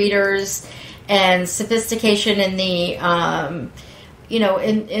in the readers and sophistication in the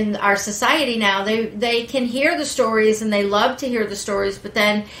in our society now, they can hear the stories and they love to hear the stories, but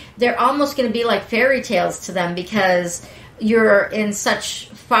then they're almost going to be like fairy tales to them because you're in such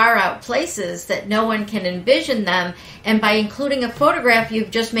far out places that no one can envision them. And by including a photograph,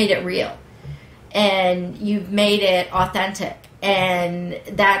 you've just made it real. And you've made it authentic, and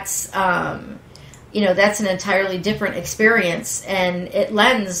that's that's an entirely different experience, and it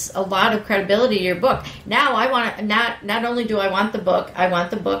lends a lot of credibility to your book. Now I want to, not only do I want the book,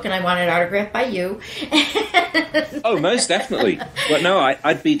 and I want it autographed by you. Oh, most definitely. But no,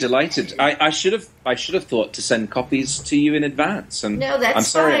 I'd be delighted. I should have thought to send copies to you in advance. And no, that's I'm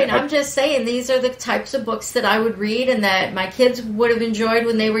sorry, fine. I'm just saying these are the types of books that I would read and that my kids would have enjoyed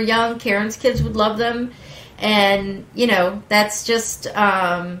when they were young. Karen's kids would love them, and that's just.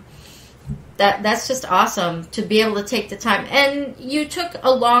 That's just awesome to be able to take the time. And you took a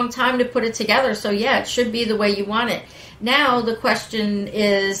long time to put it together, so yeah, it should be the way you want it. Now the question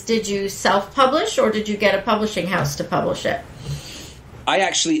is, did you self-publish or did you get a publishing house to publish it? I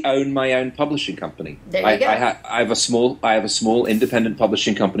actually own my own publishing company. There you go. I have a small independent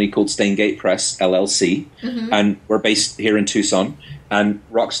publishing company called Staingate Press LLC, and we're based here in Tucson. And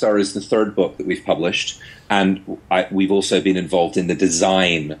Rockstar is the third book that we've published, and we've also been involved in the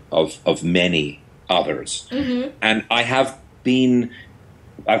design of many others. And I have been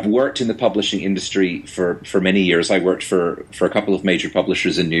I've worked in the publishing industry for many years. I worked for a couple of major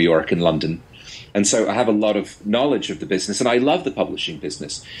publishers in New York and London. And so I have a lot of knowledge of the business, and I love the publishing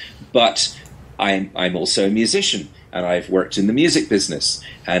business. But I'm also a musician, and I've worked in the music business,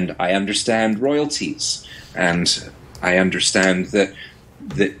 and I understand royalties, and I understand that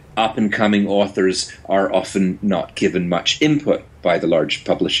up-and-coming authors are often not given much input by the large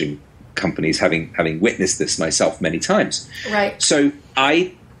publishing companies, having witnessed this myself many times. Right. So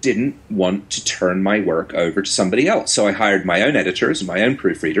I didn't want to turn my work over to somebody else. So I hired my own editors and my own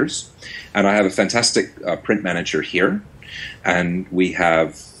proofreaders, and I have a fantastic print manager here, and we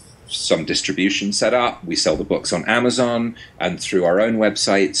have some distribution set up. We sell the books on Amazon and through our own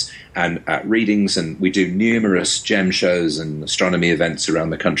websites and at readings, and we do numerous gem shows and astronomy events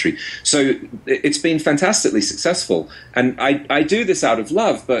around the country. So it's been fantastically successful, and I do this out of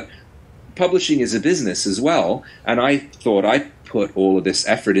love, but publishing is a business as well, and I thought I'd put all of this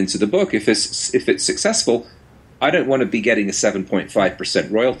effort into the book. If it's successful, I don't want to be getting a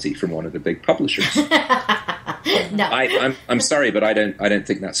 7.5% royalty from one of the big publishers. No. I'm sorry, but I don't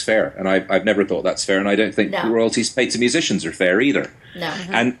think that's fair, and I've never thought that's fair, and I don't think royalties paid to musicians are fair either. No.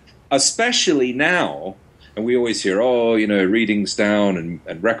 And especially now, and we always hear, readings down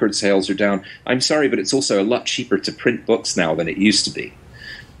and record sales are down. I'm sorry, but it's also a lot cheaper to print books now than it used to be.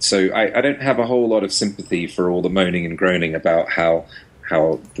 So I don't have a whole lot of sympathy for all the moaning and groaning about how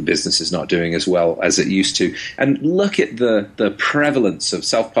the business is not doing as well as it used to. And look at the prevalence of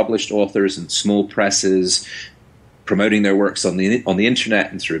self-published authors and small presses promoting their works on the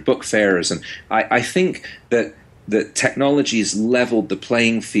internet and through book fairs. And I think that technology has leveled the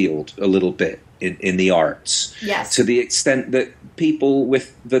playing field a little bit in the arts. Yes. To the extent that people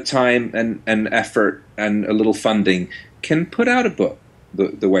with the time and effort and a little funding can put out a book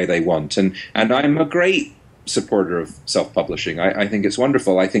the way they want. And I'm a great supporter of self-publishing. I think it's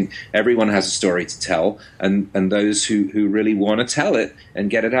wonderful. I think everyone has a story to tell, and those who really want to tell it and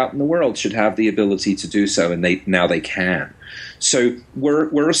get it out in the world should have the ability to do so, and now they can. So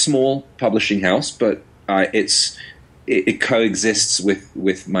we're a small publishing house, but it coexists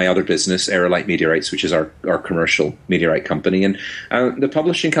with my other business, Aerolite Meteorites, which is our commercial meteorite company, and the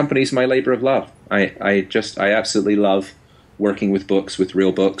publishing company is my labor of love. I absolutely love working with books, with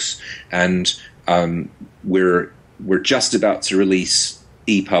real books, and we're just about to release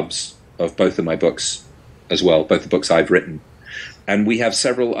EPUBs of both of my books as well, both the books I've written. And we have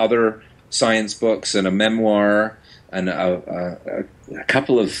several other science books and a memoir and a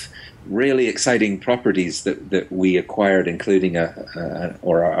couple of really exciting properties that we acquired, including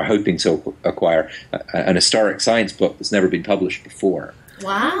or are hoping to acquire, an historic science book that's never been published before.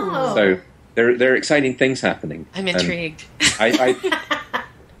 Wow. So there are exciting things happening. I'm intrigued.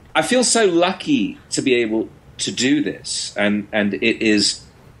 I feel so lucky to be able to do this, and it is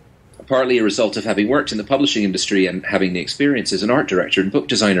partly a result of having worked in the publishing industry and having the experience as an art director and book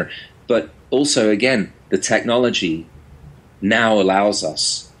designer, but also, again, the technology now allows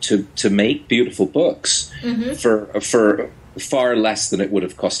us to make beautiful books for far less than it would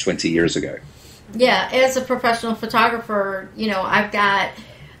have cost 20 years ago. Yeah, as a professional photographer, I've got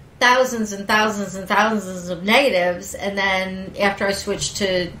thousands and thousands and thousands of negatives, and then after I switched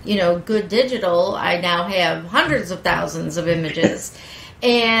to good digital, I now have hundreds of thousands of images.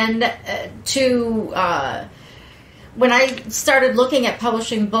 And when I started looking at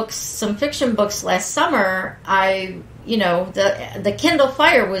publishing books, some fiction books last summer, the Kindle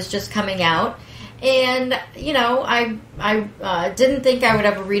Fire was just coming out, and I didn't think I would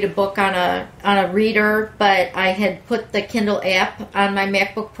ever read a book on a reader, but I had put the Kindle app on my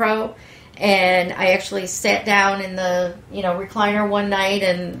MacBook Pro, and I actually sat down in the recliner one night,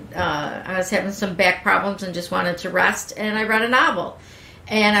 and I was having some back problems and just wanted to rest, and I read a novel,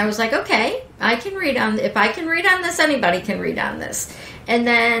 and I was like, okay, if I can read on this, anybody can read on this. And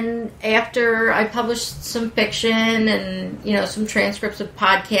then after I published some fiction and some transcripts of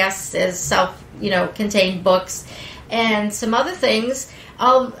podcasts as self-contained books and some other things,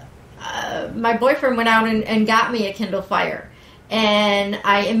 my boyfriend went out and got me a Kindle Fire, and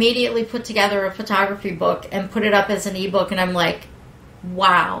I immediately put together a photography book and put it up as an ebook, and I'm like,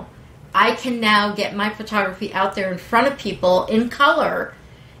 wow, I can now get my photography out there in front of people in color,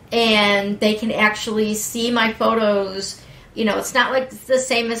 and they can actually see my photos. It's not like the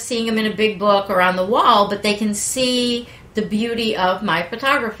same as seeing them in a big book or on the wall, but they can see the beauty of my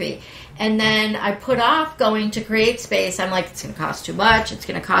photography. And then I put off going to CreateSpace. I'm like, it's going to cost too much. It's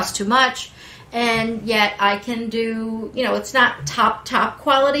going to cost too much. And yet I can do, it's not top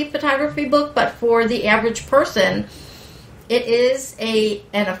quality photography book, but for the average person, it is an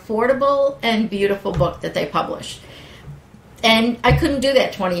affordable and beautiful book that they publish. And I couldn't do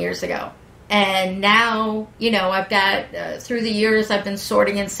that 20 years ago. And now, I've got, through the years, I've been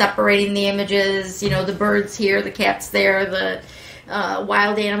sorting and separating the images, the birds here, the cats there, the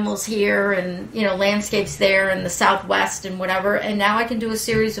wild animals here, and, landscapes there, and the Southwest and whatever. And now I can do a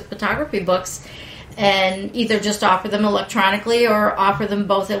series of photography books and either just offer them electronically or offer them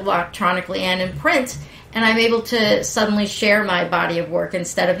both electronically and in print. And I'm able to suddenly share my body of work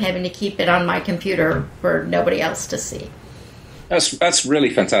instead of having to keep it on my computer for nobody else to see. That's really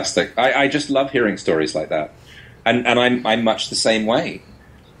fantastic. I just love hearing stories like that, and I'm much the same way.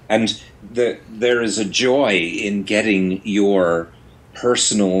 And there is a joy in getting your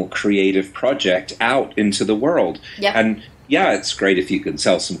personal creative project out into the world. Yep. And yeah, it's great if you can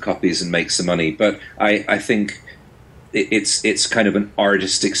sell some copies and make some money, but I think it's kind of an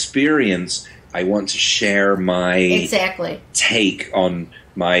artist experience. I want to share my take on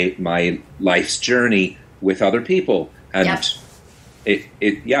my life's journey with other people, and. Yep.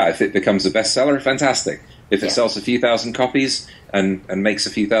 If it becomes a bestseller, fantastic. If it sells a few thousand copies and makes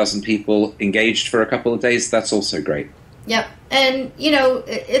a few thousand people engaged for a couple of days, that's also great. Yep. And,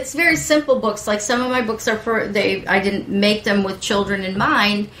 it's very simple books. Like some of my books are I didn't make them with children in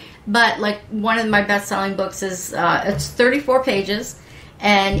mind, but like one of my best-selling books is, it's 34 pages,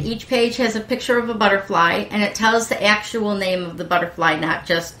 and each page has a picture of a butterfly, and it tells the actual name of the butterfly, not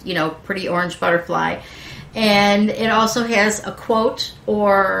just, pretty orange butterfly. And it also has a quote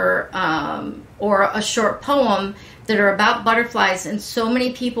or a short poem that are about butterflies. And so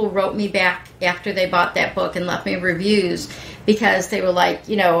many people wrote me back after they bought that book and left me reviews because they were like,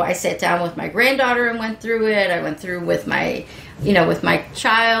 I sat down with my granddaughter and went through it. I went through with my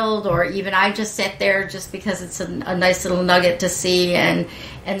child, or even I just sat there just because it's a nice little nugget to see. And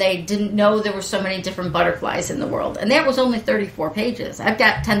they didn't know there were so many different butterflies in the world. And that was only 34 pages. I've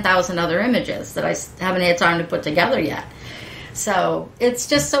got 10,000 other images that I haven't had time to put together yet. So it's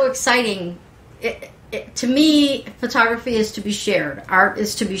just so exciting. To me, photography is to be shared. Art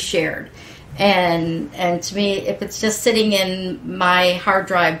is to be shared. And to me, if it's just sitting in my hard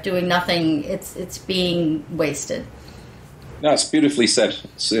drive doing nothing, it's being wasted. No, it's beautifully said.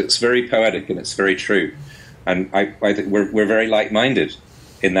 It's very poetic and it's very true. And I think we're very like-minded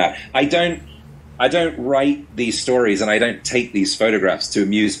in that. I don't write these stories and I don't take these photographs to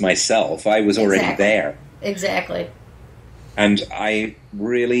amuse myself. I was already there. Exactly. And I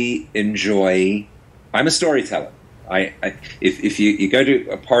really enjoy. I'm a storyteller. If you go to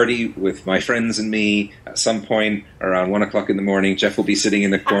a party with my friends and me, at some point around 1 o'clock in the morning, Geoff will be sitting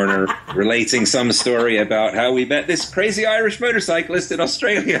in the corner relating some story about how we met this crazy Irish motorcyclist in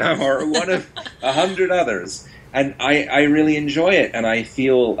Australia, or one of 100 others. And I really enjoy it, and I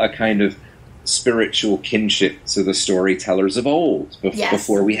feel a kind of spiritual kinship to the storytellers of old,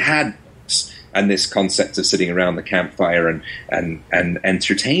 before we had books and this concept of sitting around the campfire and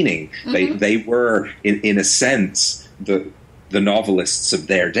entertaining. Mm-hmm. They were, in a sense, the novelists of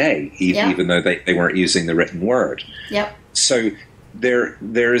their day, even though they weren't using the written word. Yep. So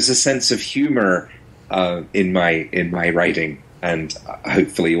there is a sense of humor in my writing, and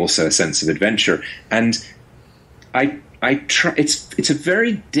hopefully also a sense of adventure. And I try. It's a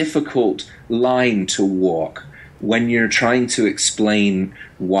very difficult line to walk when you're trying to explain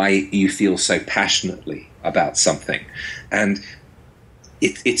why you feel so passionately about something, and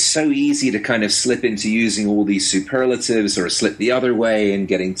it's so easy to kind of slip into using all these superlatives, or slip the other way and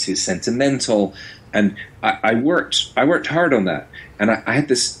getting too sentimental. And I worked hard on that, and I had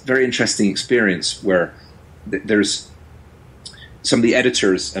this very interesting experience where there's some of the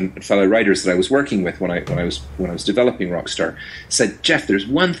editors and fellow writers that I was working with when I was developing Rockstar said, Geoff, there's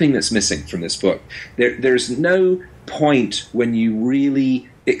one thing that's missing from this book. There's no point when you really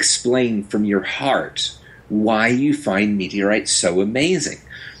explain from your heart why you find meteorites so amazing.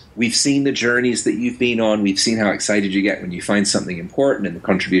 We've seen the journeys that you've been on. We've seen how excited you get when you find something important, and the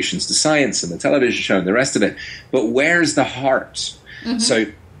contributions to science and the television show and the rest of it. But where's the heart? Mm-hmm. So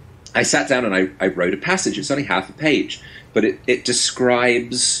I sat down and I wrote a passage. It's only half a page, but it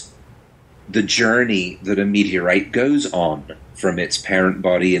describes the journey that a meteorite goes on from its parent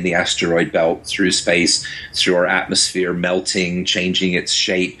body in the asteroid belt through space, through our atmosphere, melting, changing its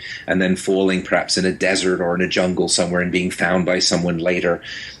shape, and then falling perhaps in a desert or in a jungle somewhere and being found by someone later.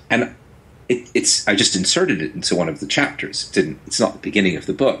 And I just inserted it into one of the chapters. It's not the beginning of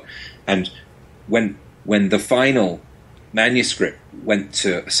the book. And when the final manuscript went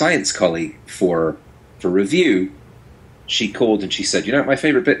to a science colleague for review, she called and she said, you know what my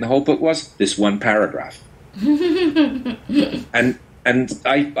favorite bit in the whole book was? This one paragraph. and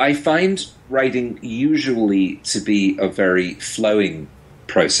I find writing usually to be a very flowing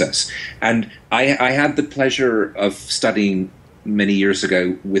process. And I had the pleasure of studying many years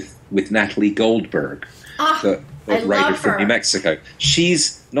ago with Natalie Goldberg, the writer from New Mexico.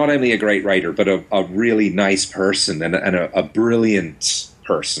 She's not only a great writer, but a really nice person and a brilliant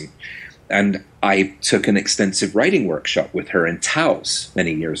person. And I took an extensive writing workshop with her in Taos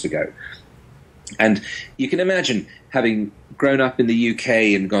many years ago. And you can imagine, having grown up in the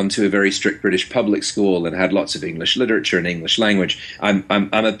UK and gone to a very strict British public school and had lots of English literature and English language, I'm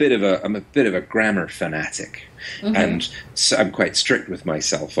a bit of a grammar fanatic, and so I'm quite strict with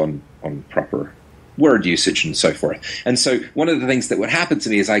myself on proper word usage and so forth. And so one of the things that would happen to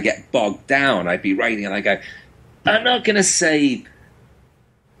me is I get bogged down. I'd be writing and I go, I'm not going to say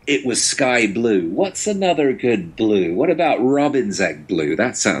it was sky blue. What's another good blue? What about robin's egg blue?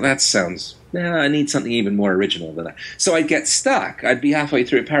 That sounds. I need something even more original than that. So I'd get stuck. I'd be halfway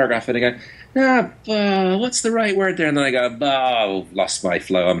through a paragraph and I go, what's the right word there? And then I go, lost my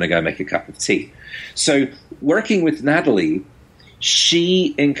flow. I'm going to go make a cup of tea. So working with Natalie,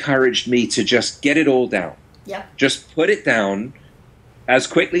 she encouraged me to just get it all down. Yep. Just put it down as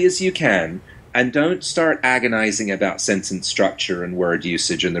quickly as you can, and don't start agonizing about sentence structure and word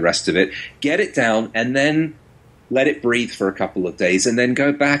usage and the rest of it. Get it down and then let it breathe for a couple of days and then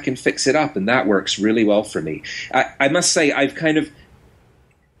go back and fix it up. And that works really well for me. I must say,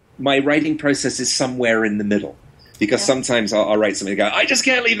 my writing process is somewhere in the middle, because sometimes I'll write something and go, I just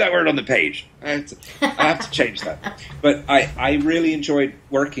can't leave that word on the page. I have to change that. But I really enjoyed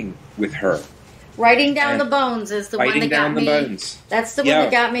working with her. Writing Down the Bones is the one that got me. Bones. That's the one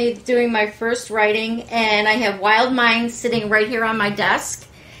that got me doing my first writing. And I have Wild Minds sitting right here on my desk.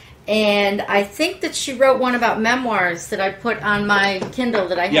 And I think that she wrote one about memoirs that I put on my Kindle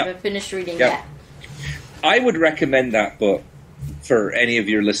that I haven't finished reading yet. I would recommend that book for any of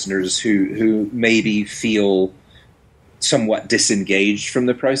your listeners who maybe feel somewhat disengaged from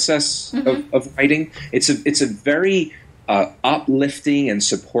the process of writing. It's a very uplifting and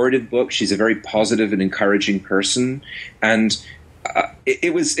supportive book. She's a very positive and encouraging person, and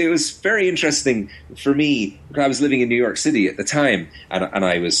it was very interesting for me because I was living in New York City at the time, and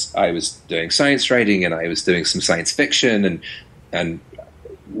I was doing science writing and I was doing some science fiction and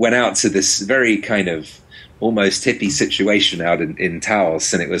went out to this very kind of almost hippie situation out in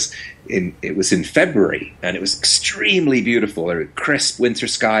Taos, and it was in February, and it was extremely beautiful. There were crisp winter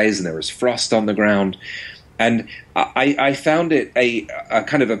skies, and there was frost on the ground, and I found it a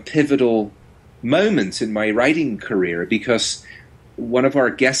kind of a pivotal moment in my writing career, because one of our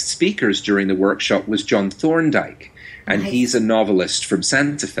guest speakers during the workshop was John Thorndike, and he's a novelist from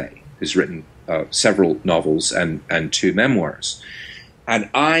Santa Fe who's written several novels and 2 memoirs,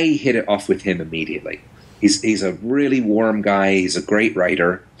 and I hit it off with him immediately. He's a really warm guy. He's a great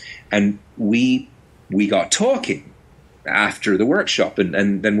writer. And we got talking after the workshop.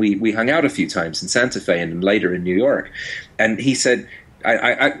 And then we hung out a few times in Santa Fe and later in New York. And he said,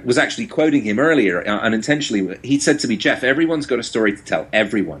 I was actually quoting him earlier unintentionally. He said to me, Geoff, everyone's got a story to tell.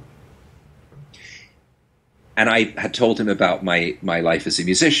 Everyone. And I had told him about my life as a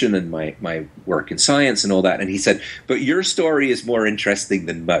musician and my work in science and all that. And he said, but your story is more interesting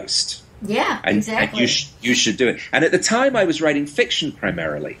than most. Yeah, exactly. And you should do it. And at the time, I was writing fiction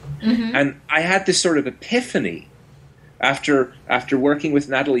primarily. And I had this sort of epiphany after working with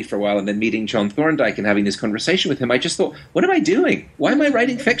Natalie for a while and then meeting John Thorndike and having this conversation with him. I just thought, what am I doing? Why am I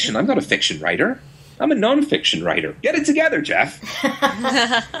writing fiction? I'm not a fiction writer. I'm a non-fiction writer. Get it together, Geoff.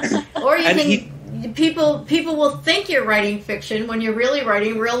 Or people will think you're writing fiction when you're really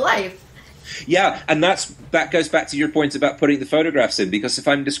writing real life. Yeah, and that goes back to your point about putting the photographs in, because if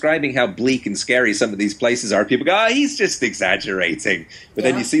I'm describing how bleak and scary some of these places are, people go, he's just exaggerating. But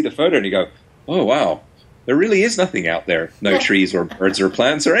then you see the photo and you go, oh, wow, there really is nothing out there. No trees or birds or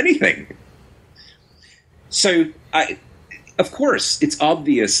plants or anything. So, of course, it's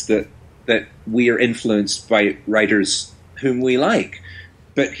obvious that we are influenced by writers whom we like.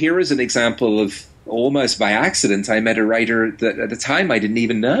 But here is an example of, almost by accident, I met a writer that at the time I didn't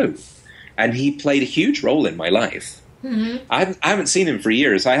even know. And he played a huge role in my life. I haven't seen him for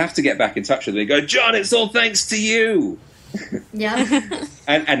years. I have to get back in touch with him and go, John, it's all thanks to you. Yeah.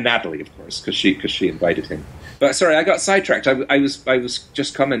 and Natalie, of course, because she invited him. But sorry, I got sidetracked. I was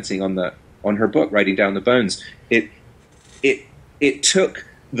just commenting on her book, Writing Down the Bones. It took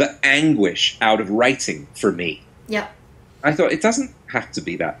the anguish out of writing for me. Yeah. I thought it doesn't have to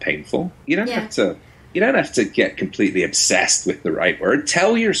be that painful. You don't have to. You don't have to get completely obsessed with the right word.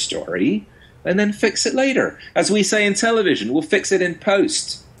 Tell your story and then fix it later. As we say in television, we'll fix it in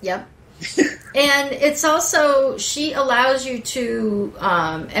post. Yep. And it's also, she allows you to,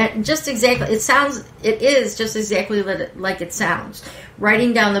 it is just exactly like it sounds.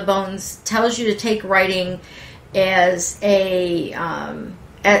 writing down the bones tells you to take writing as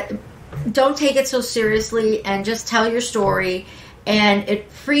don't take it so seriously and just tell your story. And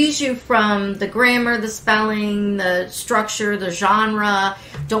it frees you from the grammar, the spelling, the structure, the genre.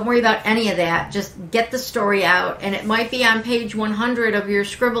 Don't worry about any of that. Just get the story out. And it might be on page 100 of your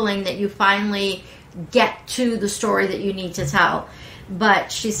scribbling that you finally get to the story that you need to tell.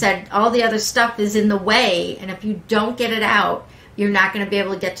 But she said all the other stuff is in the way. And if you don't get it out, you're not going to be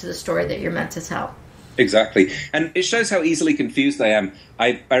able to get to the story that you're meant to tell. Exactly. And it shows how easily confused I am.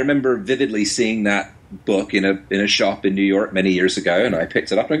 I remember vividly seeing that book in a shop in New York many years ago, and I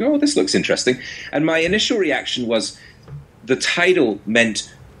picked it up and I go, oh, this looks interesting. And my initial reaction was the title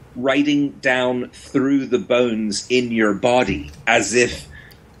meant writing down through the bones in your body, as if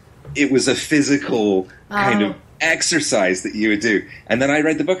it was a physical kind of exercise that you would do. And then I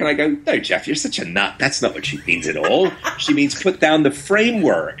read the book and I go, no, Geoff, you're such a nut. That's not what she means at all. She means put down the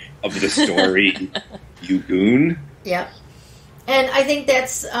framework of the story, you goon. Yeah. And I think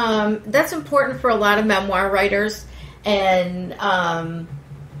that's important for a lot of memoir writers, and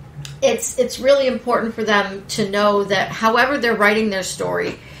it's really important for them to know that however they're writing their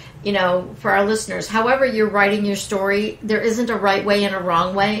story, you know, for our listeners, however you're writing your story, there isn't a right way and a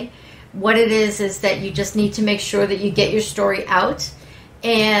wrong way. What it is that you just need to make sure that you get your story out,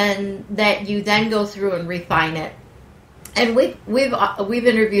 and that you then go through and refine it. And we've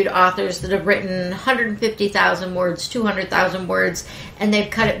interviewed authors that have written 150,000 words, 200,000 words, and they've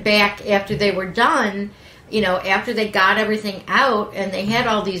cut it back after they were done. You know, after they got everything out and they had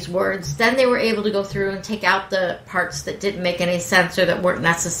all these words, then they were able to go through and take out the parts that didn't make any sense or that weren't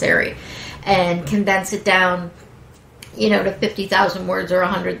necessary, and condense it down, you know, to 50,000 words or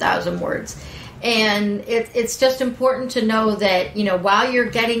 100,000 words. And it's just important to know that, you know, while you're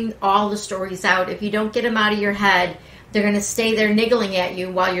getting all the stories out, if you don't get them out of your head, they're going to stay there niggling at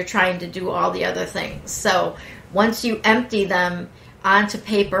you while you're trying to do all the other things. So once you empty them onto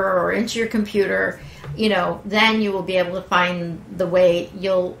paper or into your computer, you know, then you will be able to find the way.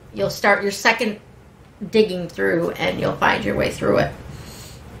 You'll start your second digging through, and you'll find your way through it.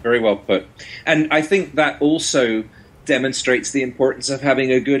 Very well put. And I think that also demonstrates the importance of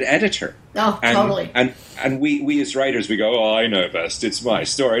having a good editor. Oh, totally. And we as writers, we go, oh, I know best. It's my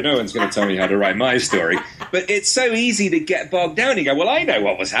story. No one's going to tell me how to write my story. But it's so easy to get bogged down. You go, well, I know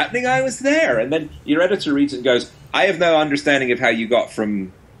what was happening. I was there. And then your editor reads it and goes, I have no understanding of how you got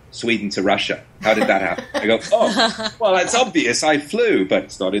from Sweden to Russia. How did that happen? I go, oh, well, that's obvious. I flew, but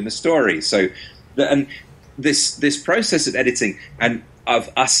it's not in the story. So, and this process of editing and of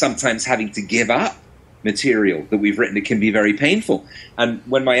us sometimes having to give up material that we've written, it can be very painful. And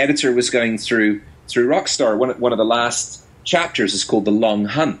when my editor was going through Rockstar, one of the last chapters is called The Long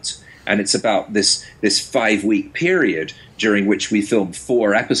Hunt, and it's about this 5-week period during which we filmed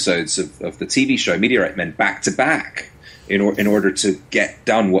 4 episodes of the TV show Meteorite Man back to back in order to get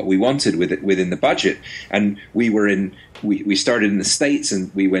done what we wanted with it within the budget. And we started in the States,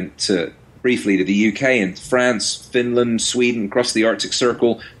 and we went briefly to the UK and France, Finland, Sweden, across the Arctic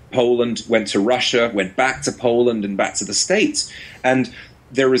Circle, Poland, went to Russia, went back to Poland and back to the States. And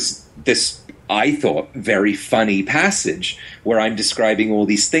there was this, I thought, very funny passage where I'm describing all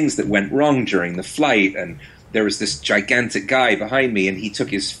these things that went wrong during the flight, and there was this gigantic guy behind me, and he took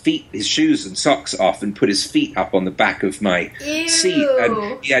his shoes and socks off and put his feet up on the back of my seat.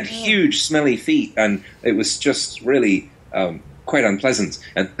 And he had huge, smelly feet, and it was just really quite unpleasant.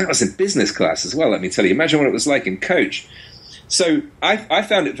 And that was in business class as well, let me tell you. Imagine what it was like in coach. So I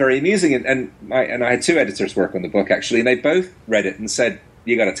found it very amusing, and I had 2 editors work on the book, actually, and they both read it and said,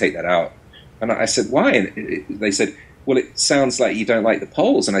 you got to take that out. And I said, why? And they said, well, it sounds like you don't like the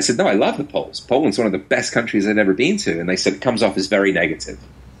Poles. And I said, no, I love the Poles. Poland's one of the best countries I've ever been to. And they said, it comes off as very negative.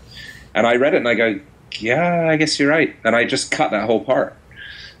 And I read it and I go, yeah, I guess you're right. And I just cut that whole part,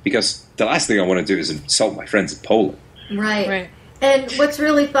 because the last thing I want to do is insult my friends in Poland. Right. And what's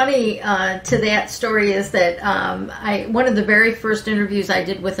really funny to that story is that one of the very first interviews I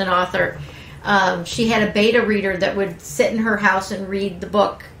did with an author, she had a beta reader that would sit in her house and read the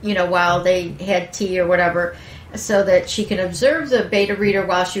book, you know, while they had tea or whatever, so that she could observe the beta reader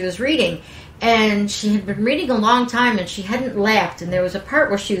while she was reading. And she had been reading a long time, and she hadn't laughed. And there was a part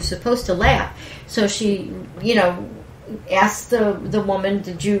where she was supposed to laugh. So she, you know, asked the woman,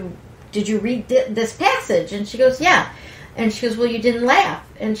 did you read this passage? And she goes, yeah. And she goes, well, you didn't laugh.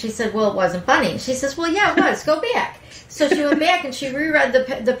 And she said, well, it wasn't funny. She says, well, yeah, it was. Go back. So she went back and she reread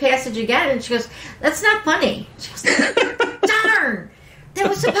the passage again, and she goes, that's not funny. She goes, darn, that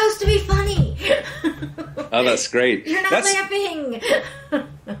was supposed to be funny. Oh, that's great. You're not laughing.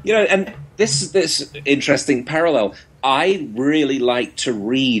 You know, and this interesting parallel. I really like to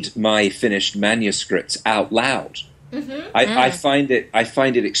read my finished manuscripts out loud. Mm-hmm. I find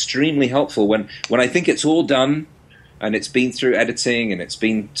it extremely helpful when I think it's all done and it's been through editing and it's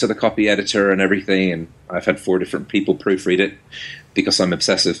been to the copy editor and everything, and I've had 4 different people proofread it because I'm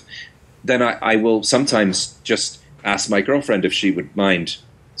obsessive. Then I will sometimes just ask my girlfriend if she would mind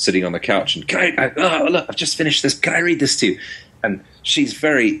sitting on the couch and, look, I've just finished this. Can I read this to you? And she's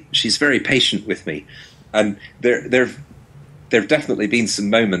very patient with me. And there've definitely been some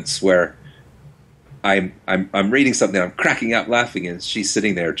moments where I'm reading something, I'm cracking up laughing, and she's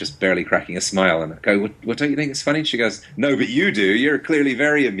sitting there just barely cracking a smile. And I go, "What don't you think it's funny?" And she goes, "No, but you do. You're clearly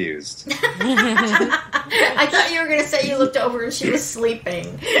very amused." I thought you were going to say you looked over and she was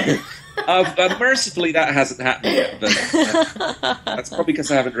sleeping. Mercifully, that hasn't happened yet. But that's probably because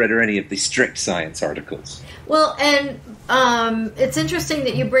I haven't read any of the strict science articles. Well, and it's interesting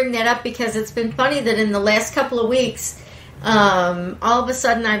that you bring that up, because it's been funny that in the last couple of weeks, all of a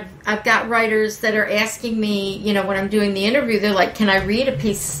sudden I've got writers that are asking me, when I'm doing the interview, they're like, can I read a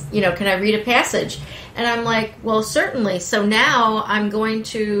piece, can I read a passage? And I'm like, well, certainly. So now I'm going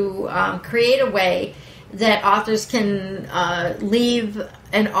to create a way that authors can leave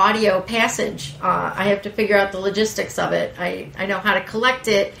an audio passage. I have to figure out the logistics of it. I know how to collect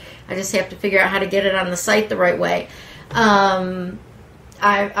it. I just have to figure out how to get it on the site the right way. I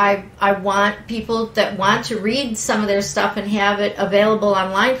want people that want to read some of their stuff and have it available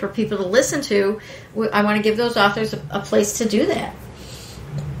online for people to listen to. I want to give those authors a place to do that.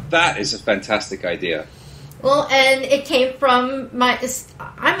 That is a fantastic idea. Well, and it came from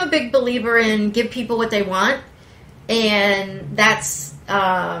I'm a big believer in give people what they want, and that's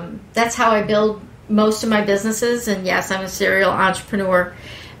how I build most of my businesses. And yes, I'm a serial entrepreneur,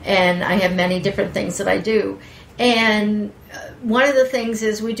 and I have many different things that I do. And one of the things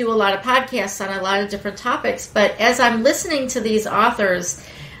is we do a lot of podcasts on a lot of different topics, but as I'm listening to these authors,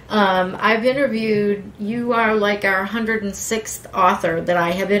 I've interviewed, you are like our 106th author that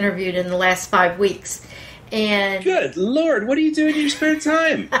I have interviewed in the last 5 weeks. And good Lord, what do you do in your spare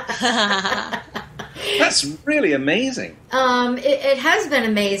time? That's really amazing. It has been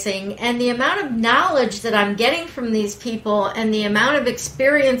amazing, and the amount of knowledge that I'm getting from these people and the amount of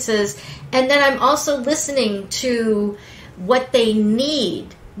experiences, and then I'm also listening to what they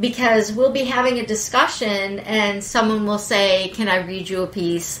need, because we'll be having a discussion and someone will say, can I read you a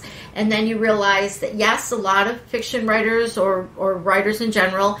piece? And then you realize that, yes, a lot of fiction writers or writers in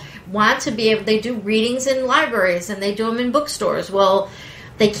general want to be able, they do readings in libraries and they do them in bookstores. Well,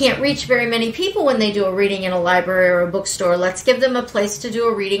 they can't reach very many people when they do a reading in a library or a bookstore. Let's give them a place to do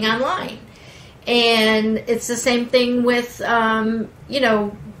a reading online. And it's the same thing with,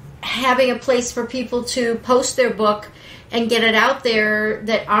 having a place for people to post their book and get it out there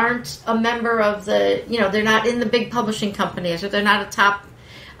that aren't a member of the, they're not in the big publishing companies, or they're not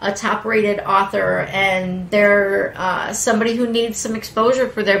a top-rated author, and they're somebody who needs some exposure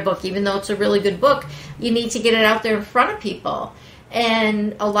for their book. Even though it's a really good book, you need to get it out there in front of people.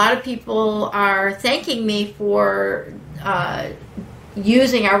 And a lot of people are thanking me for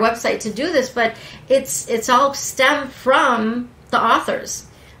using our website to do this, but it's all stemmed from the authors.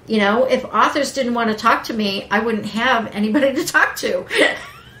 If authors didn't want to talk to me, I wouldn't have anybody to talk to.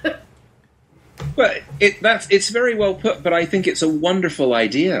 Well, it's very well put, but I think it's a wonderful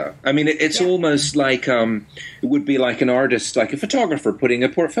idea. I mean, it's almost like it would be like an artist, like a photographer, putting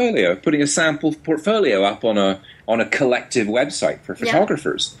a sample portfolio up on a collective website for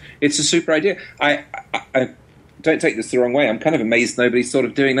photographers. Yeah. It's a super idea. I don't take this the wrong way. I'm kind of amazed nobody's thought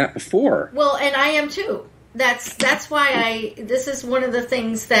of doing that before. Well, and I am too. That's why this is one of the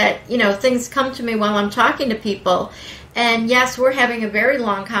things that, things come to me while I'm talking to people. And yes, we're having a very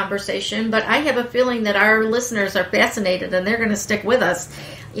long conversation, but I have a feeling that our listeners are fascinated and they're going to stick with us.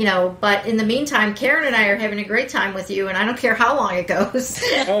 But in the meantime, Karen and I are having a great time with you, and I don't care how long it goes.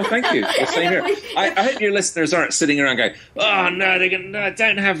 Oh, thank you. Well, same here. I hope your listeners aren't sitting around going, oh, no,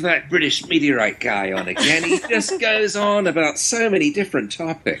 don't have that British meteorite guy on again. He just goes on about so many different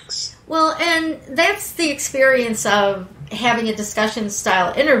topics. Well, and that's the experience of having a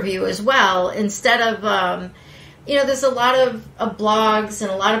discussion-style interview as well, instead of... there's a lot of blogs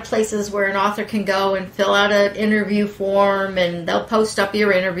and a lot of places where an author can go and fill out an interview form, and they'll post up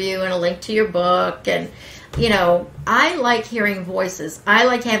your interview and a link to your book. And, I like hearing voices. I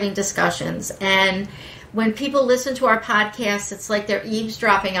like having discussions. And when people listen to our podcast, it's like they're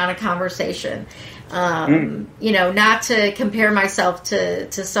eavesdropping on a conversation. Not to compare myself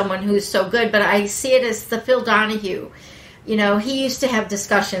to someone who's so good, but I see it as the Phil Donahue. He used to have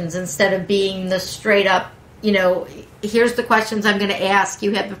discussions instead of being the straight up, here's the questions I'm going to ask.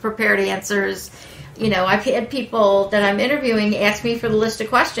 You have the prepared answers. I've had people that I'm interviewing ask me for the list of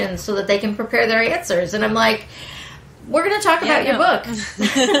questions so that they can prepare their answers. And I'm like, we're going to talk about your book.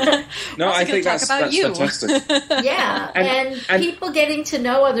 No, I think that's fantastic. Yeah. And people getting to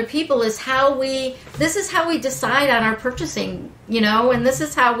know other people this is how we decide on our purchasing, and this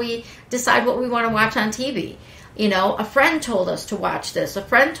is how we decide what we want to watch on TV. A friend told us to watch this. A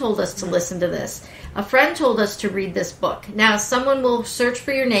friend told us to listen to this. A friend told us to read this book. Now, someone will search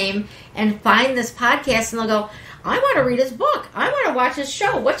for your name and find this podcast, and they'll go, I want to read his book. I want to watch his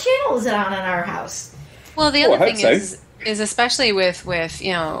show. What channel is it on in our house? Well, the other thing is especially with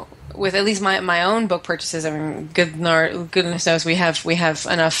at least my own book purchases. I mean, goodness knows we have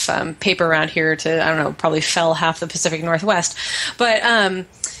enough paper around here to, I don't know, probably fell half the Pacific Northwest. But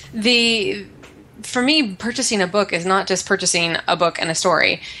for me, purchasing a book is not just purchasing a book and a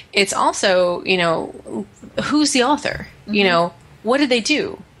story. It's also, who's the author? Mm-hmm. What did they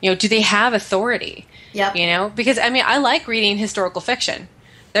do? Do they have authority? Yep. Because I like reading historical fiction.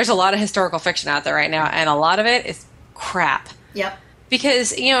 There's a lot of historical fiction out there right now, and a lot of it is crap. Yep.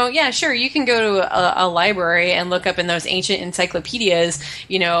 Because, sure, you can go to a library and look up in those ancient encyclopedias,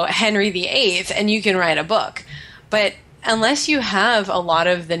 Henry VIII, and you can write a book. But unless you have a lot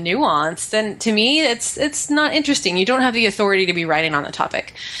of the nuance, then to me, it's not interesting. You don't have the authority to be writing on the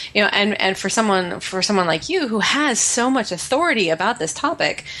topic, and for someone like you who has so much authority about this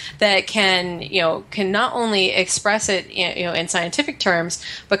topic that can not only express it, in scientific terms,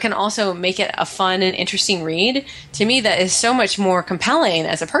 but can also make it a fun and interesting read. To me, that is so much more compelling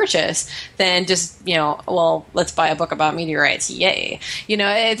as a purchase than just, well, let's buy a book about meteorites. Yay.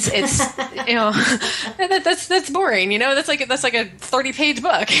 It's that's boring, that's like a 30-page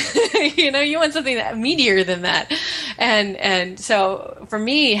book. You want something meatier than that. And so for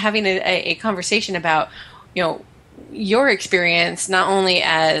me, having a conversation about, your experience, not only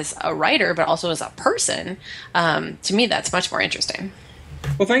as a writer, but also as a person, to me, that's much more interesting.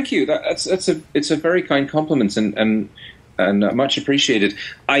 Well, thank you. It's a very kind compliment and much appreciated.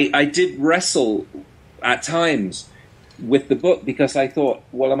 I did wrestle at times with the book because I thought,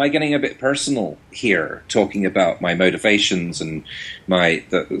 well, am I getting a bit personal here, talking about my motivations and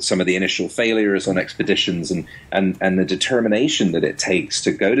some of the initial failures on expeditions and the determination that it takes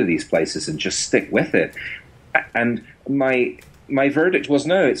to go to these places and just stick with it? And my verdict was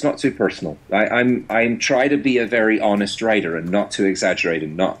no, it's not too personal. I'm trying to be a very honest writer and not to exaggerate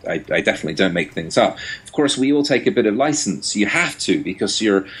and I definitely don't make things up. Of course, we all take a bit of license. You have to, because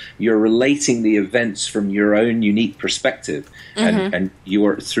you're relating the events from your own unique perspective, mm-hmm. and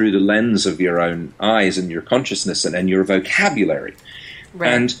you're through the lens of your own eyes and your consciousness and your vocabulary.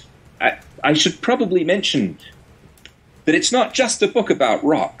 Right. And I should probably mention that it's not just a book about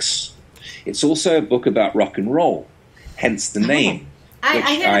rocks. It's also a book about rock and roll. Hence the name. I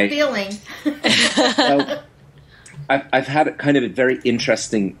had a feeling. Well, I've had kind of a very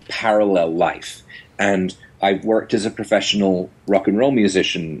interesting parallel life. And I've worked as a professional rock and roll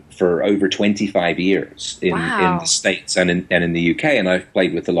musician for over 25 years in the States and in the UK. And I've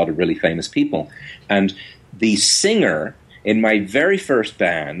played with a lot of really famous people. And the singer in my very first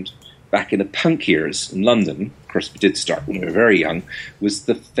band, back in the punk years in London, of course we did start when we were very young, was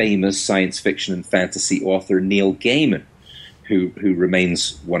the famous science fiction and fantasy author Neil Gaiman, who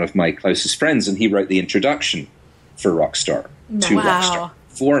remains one of my closest friends, and he wrote the introduction for Rockstar, to Rockstar,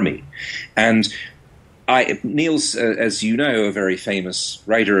 for me. And Neil's, as you know, a very famous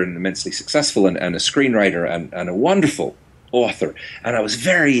writer and immensely successful, and a screenwriter and a wonderful author. And I was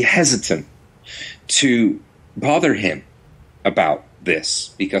very hesitant to bother him about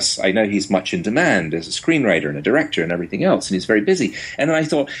this, because I know he's much in demand as a screenwriter and a director and everything else, and he's very busy. And I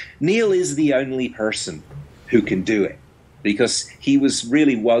thought, Neil is the only person who can do it, because he was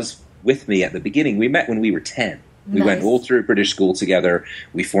with me at the beginning. We met when we were 10. We went all through British school together.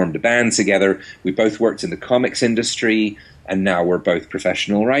 We formed a band together. We both worked in the comics industry, and now we're both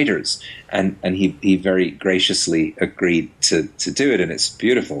professional writers. And he very graciously agreed to do it, and it's a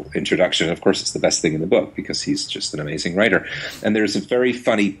beautiful introduction. Of course, it's the best thing in the book, because he's just an amazing writer. And there's a very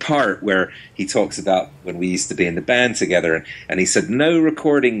funny part where he talks about when we used to be in the band together, and he said no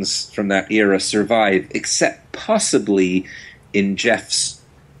recordings from that era survive, except possibly in Geoff's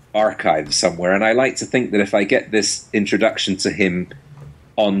archive somewhere. And I like to think that if I get this introduction to him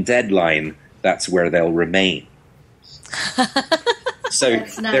on deadline, that's where they'll remain. So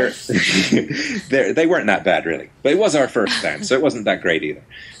nice. They weren't that bad, really. But it was our first band, so it wasn't that great either.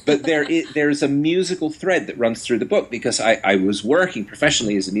 But there's a musical thread that runs through the book, because I was working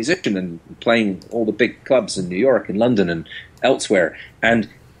professionally as a musician and playing all the big clubs in New York and London and elsewhere. And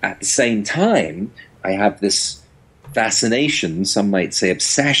at the same time, I have this fascination, some might say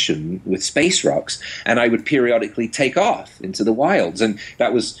obsession, with space rocks, and I would periodically take off into the wilds. And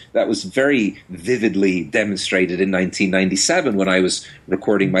that was very vividly demonstrated in 1997 when I was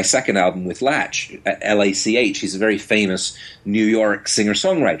recording my second album with Latch at LACH. He's a very famous New York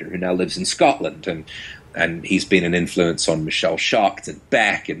singer-songwriter who now lives in Scotland, and he's been an influence on Michelle Schacht and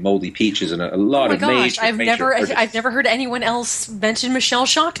Beck and Moldy Peaches and a lot of major. I've never heard anyone else mention Michelle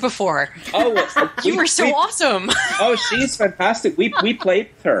Schacht before. Oh, you were so awesome. Oh, she's fantastic. We played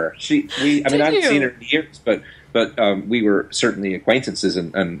with her. I haven't seen her in years, but we were certainly acquaintances,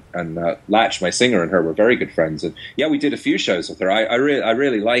 and Latch, my singer, and her were very good friends. And yeah, we did a few shows with her. I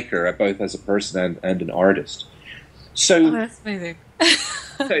really like her, both as a person and an artist. So that's amazing.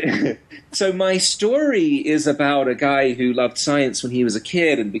 So my story is about a guy who loved science when he was a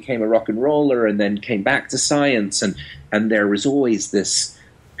kid and became a rock and roller and then came back to science, and there was always this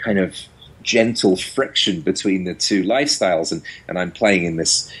kind of gentle friction between the two lifestyles, and I'm playing in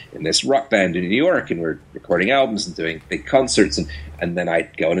this rock band in New York, and we're recording albums and doing big concerts, and then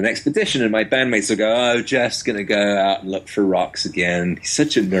I'd go on an expedition and my bandmates would go, "Oh, Jeff's going to go out and look for rocks again. He's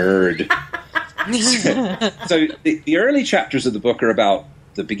such a nerd." So the early chapters of the book are about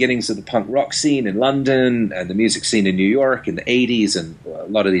the beginnings of the punk rock scene in London and the music scene in New York in the 80s, and a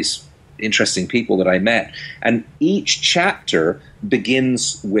lot of these interesting people that I met. And each chapter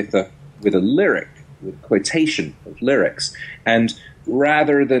begins with a lyric, with a quotation of lyrics. And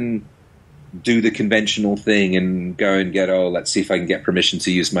rather than do the conventional thing and go and get, let's see if I can get permission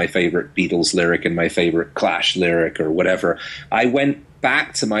to use my favorite Beatles lyric and my favorite Clash lyric or whatever, I went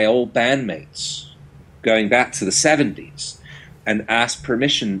back to my old bandmates, going back to the 70s, and asked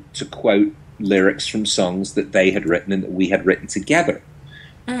permission to quote lyrics from songs that they had written and that we had written together.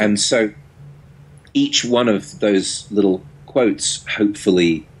 And so each one of those little quotes,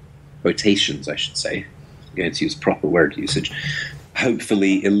 hopefully quotations, I should say, I'm going to use proper word usage,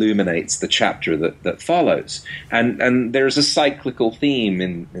 hopefully illuminates the chapter that follows. And there's a cyclical theme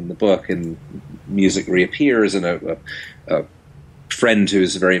in the book, and music reappears, and a friend who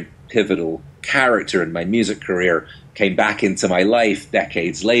is a very pivotal character in my music career came back into my life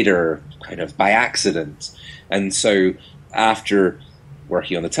decades later, kind of by accident. And so after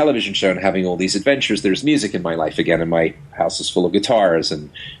working on the television show and having all these adventures, there's music in my life again, and my house is full of guitars, and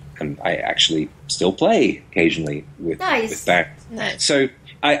I actually still play occasionally with bands. Nice. So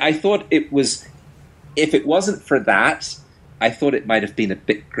I thought it was, if it wasn't for that, I thought it might have been a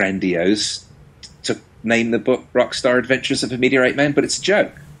bit grandiose to name the book Rockstar Adventures of a Meteorite Man, but it's a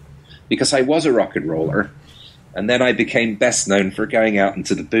joke, because I was a rock and roller, and then I became best known for going out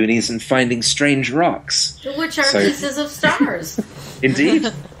into the boonies and finding strange rocks. Which are pieces of stars.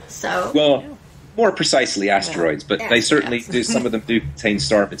 Indeed. So, more precisely asteroids, but they certainly do. Some of them do contain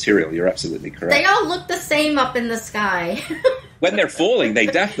star material. You're absolutely correct. They all look the same up in the sky. When they're falling, they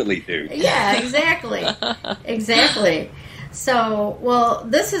definitely do. Yeah, exactly. Exactly. So, well,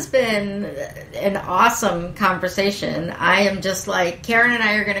 this has been an awesome conversation. I am just like, Karen and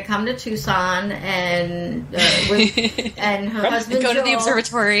I are going to come to Tucson, and and her husband go Joel, to the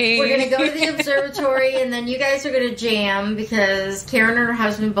observatory. We're going to go to the observatory, and then you guys are going to jam, because Karen and her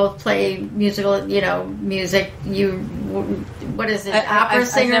husband both play musical, music. What is it? Opera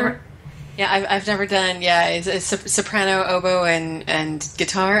singer? I've never done. It's a soprano, oboe, and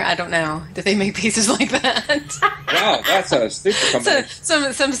guitar. I don't know. Do they make pieces like that? Wow, that's a super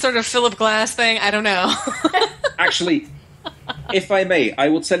combination. Some sort of Philip Glass thing. I don't know. Actually, if I may, I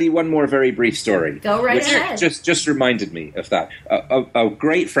will tell you one more very brief story. Go right ahead. Just reminded me of that. A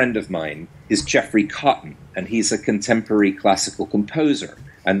great friend of mine is Geoffrey Notkin, and he's a contemporary classical composer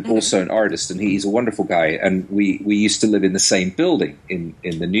and also an artist, and he's a wonderful guy. And we used to live in the same building in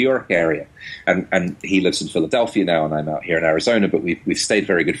the New York area, and he lives in Philadelphia now, and I'm out here in Arizona. But we've stayed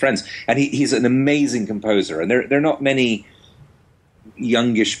very good friends, and he's an amazing composer. And there are not many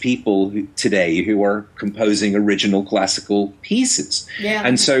youngish people today who are composing original classical pieces. Yeah.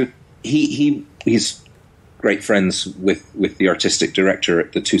 And so he's great friends with the artistic director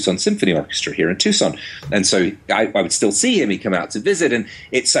at the Tucson Symphony Orchestra here in Tucson. And so I would still see him. He'd come out to visit, and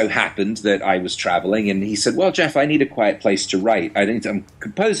it so happened that I was traveling, and he said, "Well, Geoff, I need a quiet place to write. I'm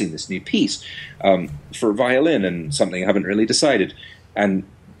composing this new piece for violin and something I haven't really decided. And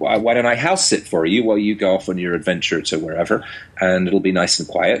why don't I house sit for you while you go off on your adventure to wherever, and it'll be nice and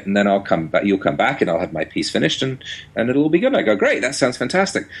quiet, and then I'll come back. You'll come back, and I'll have my piece finished, and it'll be good." I go, "Great, that sounds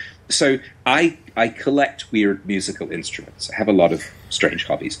fantastic." So I collect weird musical instruments. I have a lot of strange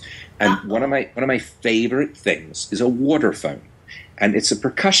hobbies, and one of my favorite things is a waterphone, and it's a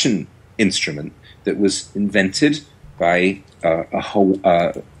percussion instrument that was invented by a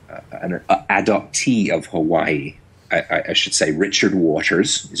an adoptee of Hawaii. I should say Richard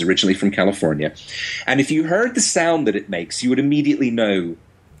Waters. He's originally from California. And if you heard the sound that it makes, you would immediately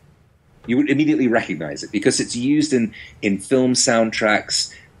recognize it, because it's used in film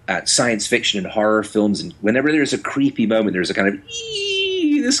soundtracks, science fiction and horror films. And whenever there's a creepy moment, there's a kind of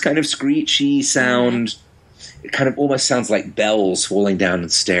this kind of screechy sound. It kind of almost sounds like bells falling down the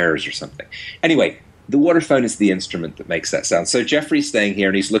stairs or something. Anyway, the waterphone is the instrument that makes that sound. So Geoffrey's staying here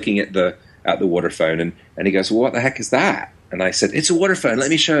and he's looking at the waterphone, and he goes, well, what the heck is that? And I said, it's a waterphone,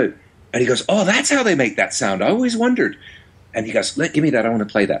 let me show. And he goes, oh, that's how they make that sound. I always wondered. And he goes, give me that, I want to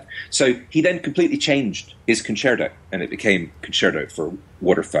play that. So he then completely changed his concerto, and it became concerto for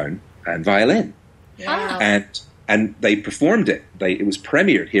waterphone and violin. Wow. And they performed it. It was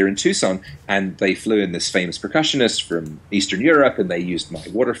premiered here in Tucson, and they flew in this famous percussionist from Eastern Europe, and they used my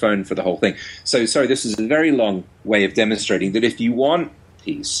waterphone for the whole thing. So, sorry, this is a very long way of demonstrating that if you want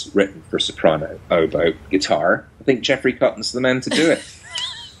piece written for soprano, oboe, guitar, I think Geoffrey Cotton's the man to do it.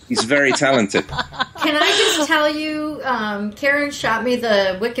 He's very talented. Can I just tell you, Karen shot me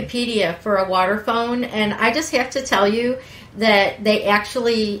the Wikipedia for a waterphone, and I just have to tell you that they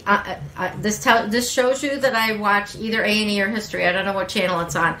actually, this shows you that I watch either A&E or History. I don't know what channel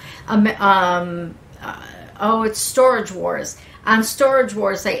it's on. It's Storage Wars. On Storage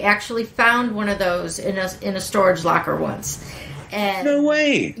Wars, they actually found one of those in a storage locker once. And, no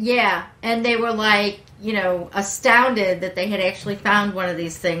way. Yeah, and they were like, astounded that they had actually found one of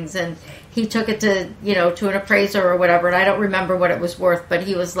these things, and he took it to an appraiser or whatever, and I don't remember what it was worth, but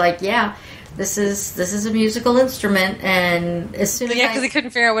he was like, yeah, this is a musical instrument, and as soon as because he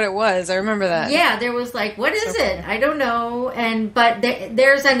couldn't figure out what it was. I remember that. Yeah, there was like, what is it? I don't know, but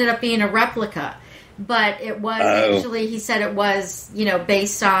theirs ended up being a replica. But it was actually, he said it was,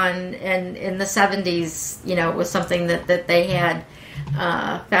 based on, and in the 70s, it was something that they had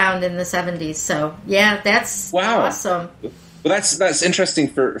found in the 70s. So, yeah, that's awesome. Well, that's interesting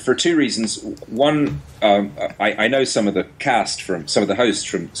for two reasons. One, I know some of the cast from some of the hosts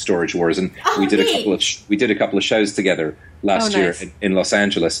from Storage Wars, and we did a couple of shows together last year in Los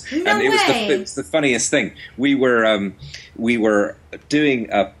Angeles, and it was the funniest thing. We were doing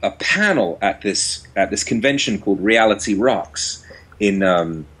a panel at this convention called Reality Rocks in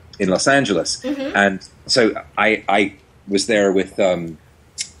Los Angeles, and so I was there with Joe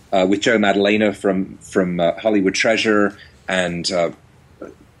Maddalena from Hollywood Treasure, and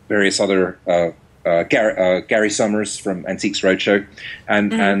various other Gary Summers from Antiques Roadshow,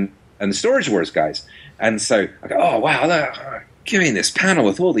 and the Storage Wars guys. And so I go, oh wow, giving this panel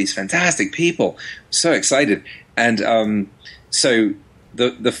with all these fantastic people, so excited. And so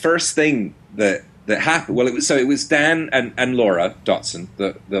the first thing that happened, well, it was Dan and Laura Dotson,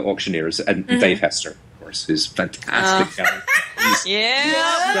 the auctioneers, and Dave Hester, of course, who's fantastic guy.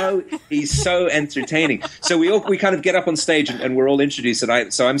 He's so entertaining. So we kind of get up on stage and we're all introduced. And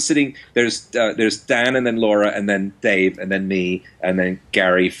I'm sitting. There's Dan, and then Laura, and then Dave, and then me, and then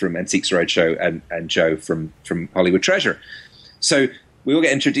Gary from Antiques Roadshow, and Joe from Hollywood Treasure. So we all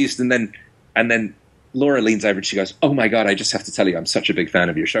get introduced, and then Laura leans over and she goes, "Oh my God, I just have to tell you, I'm such a big fan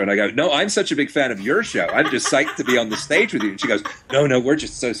of your show." And I go, "No, I'm such a big fan of your show. I'm just psyched to be on the stage with you." And she goes, No, we're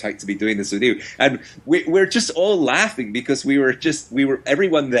just so psyched to be doing this with you." And we're just all laughing because we were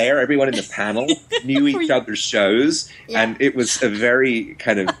everyone there, everyone in the panel knew each other's shows, and it was a very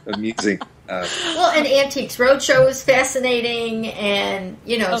kind of amusing. Well, and Antiques Roadshow is fascinating, and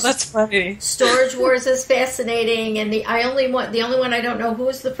that's funny. Storage Wars is fascinating, and the only one I don't know, who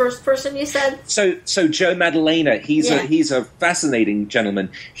was the first person you said? So Joe Maddalena, he's a fascinating gentleman.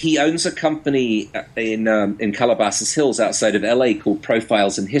 He owns a company in Calabasas Hills outside of LA called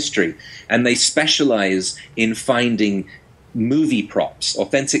Profiles in History, and they specialize in finding movie props,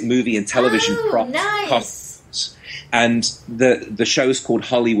 authentic movie and television props. Nice. Costumes. And the show's called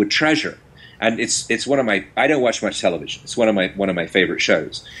Hollywood Treasure. And it's one of my, I don't watch much television. It's one of my favorite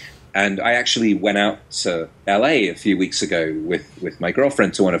shows. And I actually went out to LA a few weeks ago with my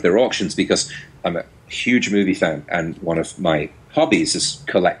girlfriend to one of their auctions because I'm a huge movie fan, and one of my hobbies is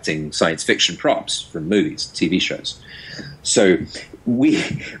collecting science fiction props from movies, TV shows. So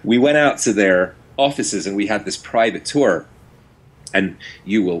we went out to their offices and we had this private tour. And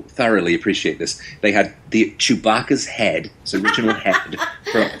you will thoroughly appreciate this. They had the Chewbacca's head, his original head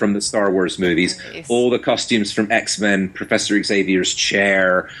from the Star Wars movies. Nice. All the costumes from X-Men, Professor Xavier's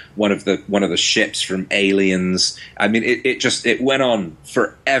chair, one of the ships from Aliens. I mean, it went on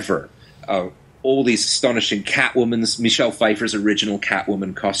forever. All these astonishing Catwoman's, Michelle Pfeiffer's original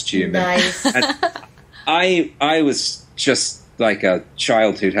Catwoman costume. Nice. And I was just like a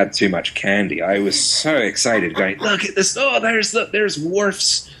child who'd had too much candy. I was so excited, going, "Look at this! Oh, there's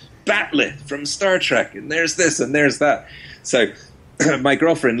Worf's Batleth from Star Trek, and there's this and there's that. So my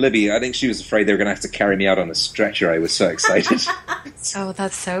girlfriend Libby, I think she was afraid they were going to have to carry me out on a stretcher. I was so excited. Oh,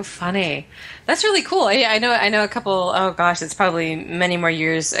 that's so funny. That's really cool. I know a couple. Oh gosh, it's probably many more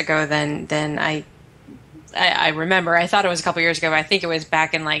years ago than I remember. I thought it was a couple years ago, but I think it was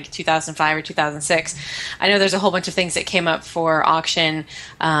back in like 2005 or 2006. I know there's a whole bunch of things that came up for auction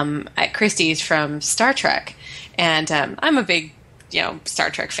at Christie's from Star Trek, and I'm a big Star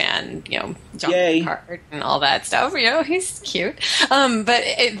Trek fan, John Picard and all that stuff. He's cute. But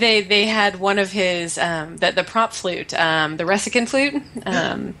they had one of his the prop flute, the Resican flute.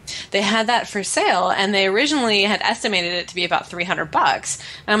 They had that for sale, and they originally had estimated it to be about $300.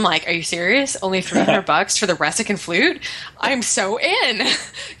 And I'm like, "Are you serious? Only $300 for the Resican flute? I'm so in."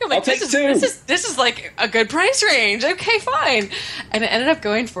 I'm like, "This is like a good price range. Okay, fine." And it ended up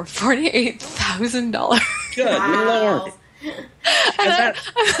going for $48,000. Good Lord. And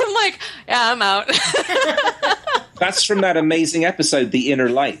I'm like, yeah, I'm out. That's from that amazing episode, The Inner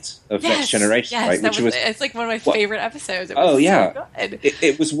Light of Next Generation, right? It's like one of my favorite episodes. It was so good.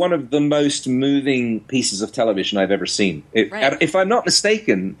 It was one of the most moving pieces of television I've ever seen. If I'm not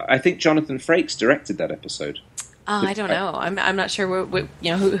mistaken, I think Jonathan Frakes directed that episode. Oh, I don't know. I'm not sure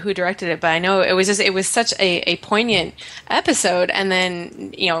who directed it, but I know it was such a poignant episode. And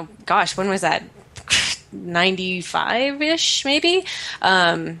then gosh, when was that? 95-ish, maybe.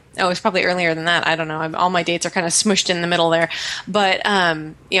 It was probably earlier than that. I don't know. All my dates are kind of smushed in the middle there. But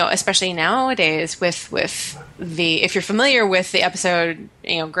especially nowadays with if you're familiar with the episode,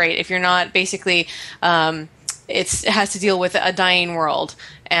 great. If you're not, basically, it has to deal with a dying world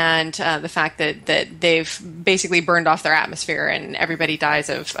and the fact that they've basically burned off their atmosphere and everybody dies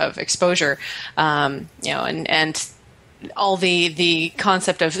of exposure. And all the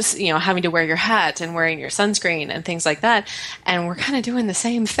concept of having to wear your hat and wearing your sunscreen and things like that, and we're kind of doing the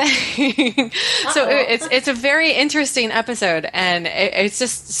same thing. So it's a very interesting episode, and it's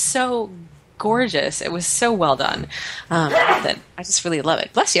just so gorgeous. It was so well done that I just really love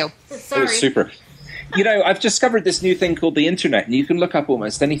it. Bless you. Sorry. It was super. I've discovered this new thing called the internet, and you can look up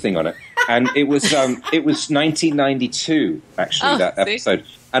almost anything on it. And it was 1992 actually, that episode.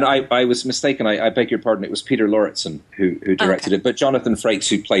 And I was mistaken. I beg your pardon. It was Peter Lauritsen who directed it. But Jonathan Frakes,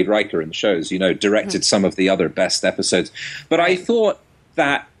 who played Riker in the shows, directed some of the other best episodes. But I thought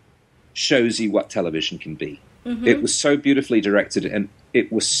that shows you what television can be. Mm-hmm. It was so beautifully directed, and it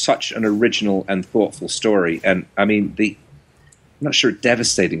was such an original and thoughtful story. And I mean, I'm not sure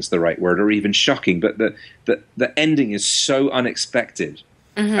devastating is the right word, or even shocking, but the ending is so unexpected.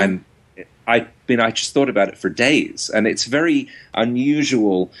 Mm-hmm. And I just thought about it for days, and it's very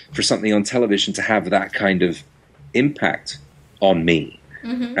unusual for something on television to have that kind of impact on me.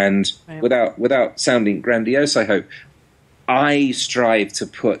 Mm-hmm. And without sounding grandiose, I hope, I strive to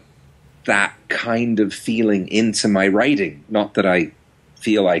put that kind of feeling into my writing. Not that I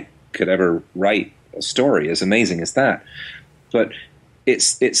feel I could ever write a story as amazing as that, but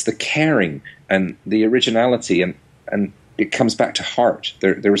it's the caring and the originality, and it comes back to heart.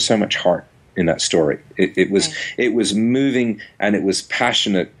 There was so much heart in that story. It was moving, and it was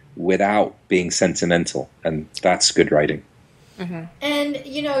passionate without being sentimental, and that's good writing. Mm-hmm. And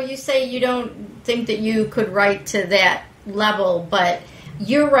you say you don't think that you could write to that level, but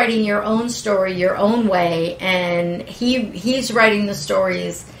you're writing your own story your own way, and he's writing the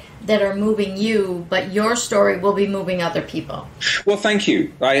stories that are moving you, but your story will be moving other people. Well, thank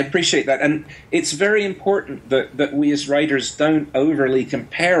you. I appreciate that. And it's very important that we as writers don't overly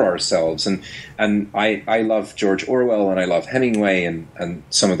compare ourselves. And I love George Orwell, and I love Hemingway, and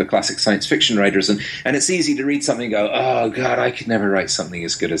some of the classic science fiction writers. And it's easy to read something and go, oh, God, I could never write something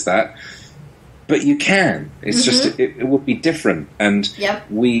as good as that. But you can. It's just, it would be different. And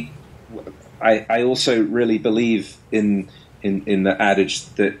I also really believe in the adage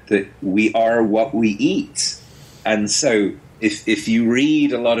that we are what we eat. And so if you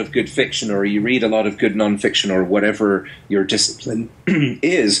read a lot of good fiction, or you read a lot of good nonfiction, or whatever your discipline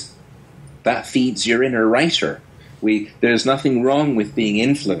is, that feeds your inner writer. There's nothing wrong with being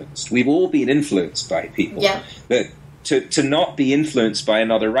influenced. We've all been influenced by people. Yeah. But to not be influenced by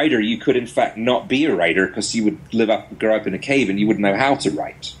another writer, you could in fact not be a writer, because you would grow up in a cave and you wouldn't know how to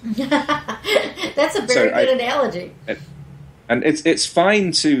write. That's a very good analogy. And it's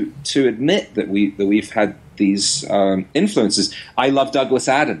fine to admit that we've had these influences. I love Douglas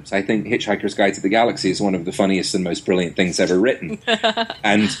Adams. I think Hitchhiker's Guide to the Galaxy is one of the funniest and most brilliant things ever written.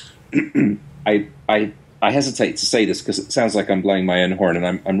 And I hesitate to say this because it sounds like I'm blowing my own horn,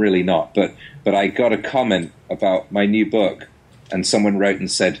 and I'm really not. But I got a comment about my new book, and someone wrote and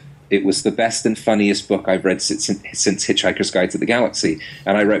said, it was the best and funniest book I've read since Hitchhiker's Guide to the Galaxy.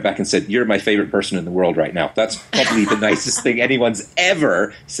 And I wrote back and said, you're my favorite person in the world right now. That's probably the nicest thing anyone's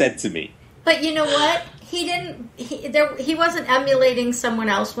ever said to me. But you know what? He wasn't emulating someone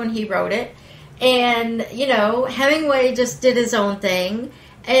else when he wrote it. And, Hemingway just did his own thing.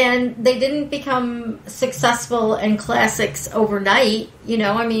 And they didn't become successful and classics overnight.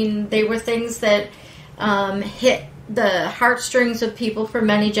 They were things that hit the heartstrings of people for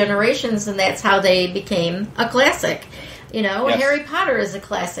many generations, and that's how they became a classic. Yes. Harry Potter is a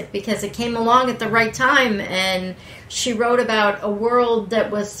classic because it came along at the right time, and she wrote about a world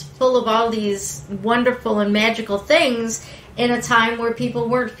that was full of all these wonderful and magical things in a time where people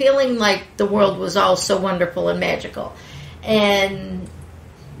weren't feeling like the world was all so wonderful and magical. And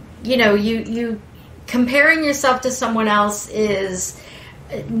you comparing yourself to someone else is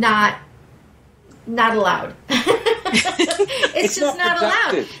not allowed. It's just not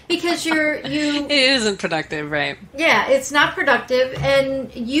allowed because it isn't productive, right? Yeah, it's not productive,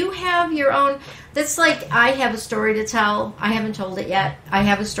 and you have your own. That's like I have a story to tell. I haven't told it yet. I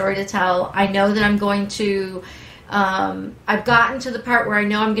have a story to tell. I know that I'm going to. I've gotten to the part where I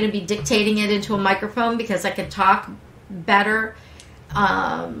know I'm going to be dictating it into a microphone because I can talk better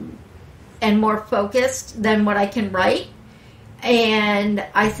and more focused than what I can write. And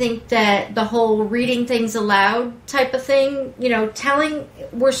I think that the whole reading things aloud type of thing,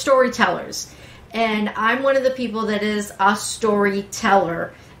 we're storytellers. And I'm one of the people that is a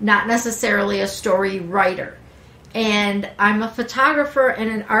storyteller, not necessarily a story writer. And I'm a photographer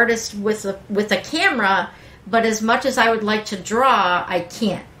and an artist with a camera, but as much as I would like to draw, I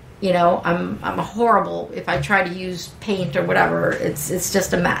can't. I'm horrible if I try to use paint or whatever. It's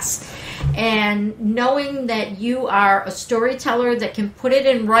just a mess. And knowing that you are a storyteller that can put it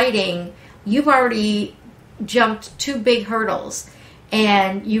in writing, you've already jumped 2 big hurdles.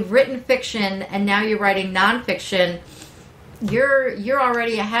 And you've written fiction, and now you're writing nonfiction. You're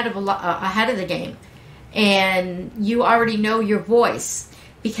already ahead of the game, and you already know your voice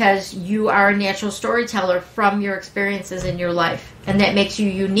because you are a natural storyteller from your experiences in your life, and that makes you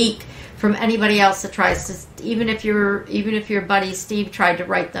unique from anybody else that tries to. Even if your buddy Steve tried to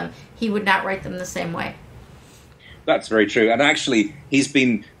write them, he would not write them the same way. That's very true, and actually, he's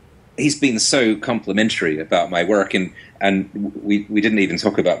been so complimentary about my work, and we didn't even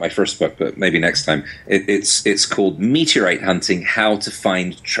talk about my first book, but maybe next time. It's called Meteorite Hunting: How to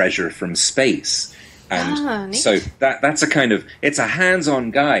Find Treasure from Space. And so that's it's a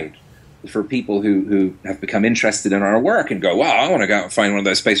hands-on guide for people who have become interested in our work and go, wow, I want to go out and find one of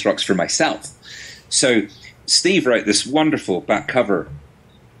those space rocks for myself. So Steve wrote this wonderful back cover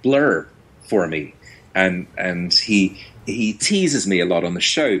blurb for me, and he teases me a lot on the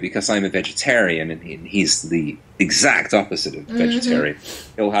show because I'm a vegetarian, and he's the exact opposite of vegetarian.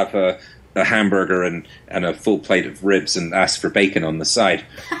 Mm-hmm. He'll have a hamburger and a full plate of ribs and ask for bacon on the side.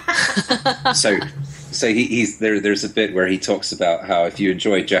 So there's a bit where he talks about how if you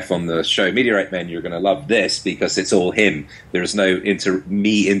enjoy Geoff on the show Meteorite Man, you're going to love this because it's all him. There's no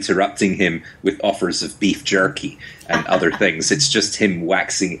me interrupting him with offers of beef jerky and other things. It's just him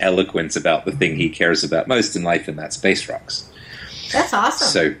waxing eloquent about the thing he cares about most in life, and that's space rocks. That's awesome.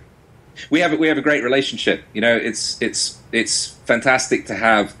 So we have a great relationship. It's fantastic to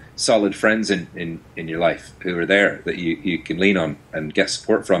have solid friends in your life who are there that you can lean on and get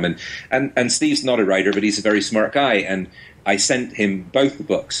support from. And Steve's not a writer, but he's a very smart guy. And I sent him both the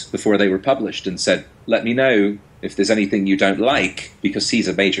books before they were published and said, let me know if there's anything you don't like, because he's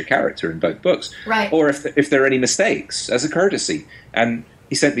a major character in both books. Right. Or if there are any mistakes, as a courtesy. And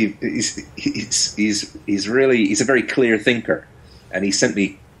he sent me, he's a very clear thinker. And he sent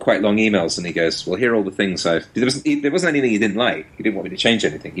me quite long emails, and he goes, well, here are all the things there wasn't anything he didn't like. He didn't want me to change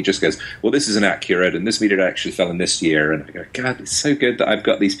anything. He just goes, well, this is inaccurate, and this meteorite actually fell in this year. And I go, God, it's so good that I've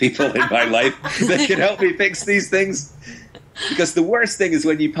got these people in my life that can help me fix these things. Because the worst thing is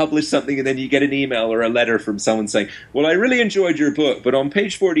when you publish something and then you get an email or a letter from someone saying, well, I really enjoyed your book, but on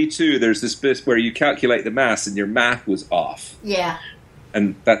page 42 there's this bit where you calculate the mass and your math was off. Yeah.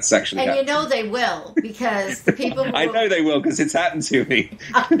 And that's actually happened. You know they will, because the people who... I know they will, because it's happened to me.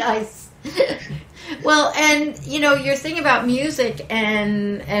 Oh, nice. Well, and, your thing about music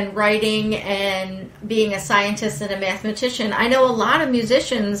and writing and being a scientist and a mathematician, I know a lot of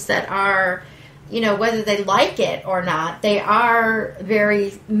musicians that are, whether they like it or not, they are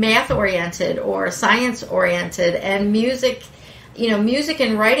very math-oriented or science-oriented. And music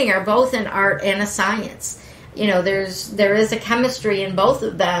and writing are both an art and a science. There is a chemistry in both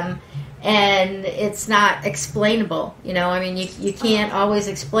of them, and it's not explainable. You can't always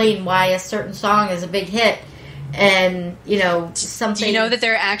explain why a certain song is a big hit, and something. Do you know that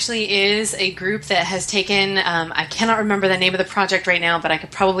there actually is a group that has taken, I cannot remember the name of the project right now, but I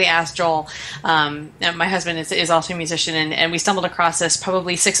could probably ask Joel. My husband is also a musician, and we stumbled across this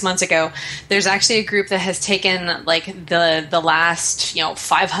probably 6 months ago. There's actually a group that has taken like the last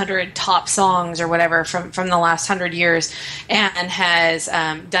 500 top songs or whatever from the last 100 years, and has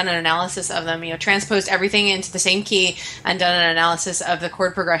done an analysis of them, transposed everything into the same key and done an analysis of the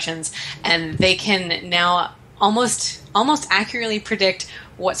chord progressions, and they can now almost accurately predict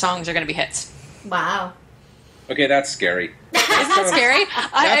what songs are going to be hits. Wow. Okay, that's scary. Isn't that scary?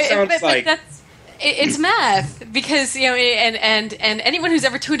 That sounds like... It's math, because and anyone who's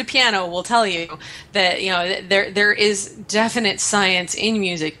ever tuned a piano will tell you that there is definite science in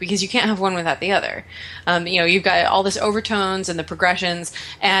music, because you can't have one without the other. You've got all this overtones and the progressions,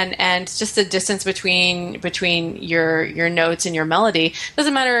 and just the distance between your notes and your melody.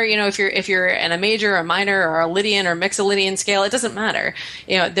 Doesn't matter if you're in a major or minor or a Lydian or mixolydian scale. It doesn't matter.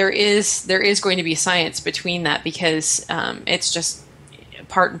 There is going to be science between that, because it's just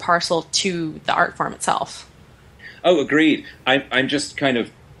part and parcel to the art form itself. Oh, agreed. I'm just kind of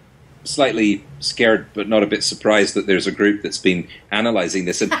slightly scared, but not a bit surprised that there's a group that's been analyzing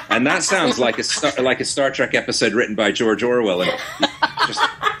this, and that sounds like a Star Trek episode written by George Orwell. And just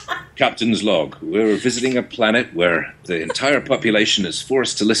Captain's log: we're visiting a planet where the entire population is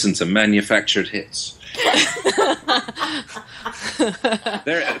forced to listen to manufactured hits.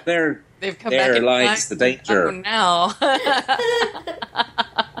 They've come there back lies the danger. Oh, no.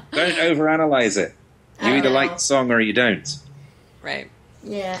 Don't overanalyze it. You either like the song or you don't. Right.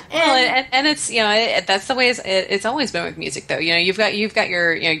 Yeah. And it's that's the way it's always been with music, though. You've got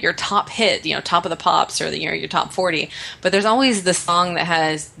your top hit, top of the pops, or your top 40, but there's always the song that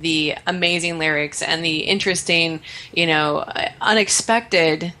has the amazing lyrics and the interesting,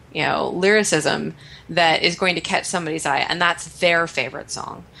 unexpected, lyricism that is going to catch somebody's eye, and that's their favorite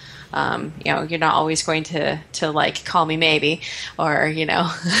song. You're not always going to like Call Me Maybe, or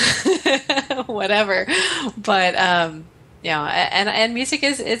whatever, but and music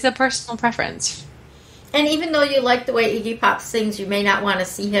is a personal preference. And even though you like the way Iggy Pop sings, you may not want to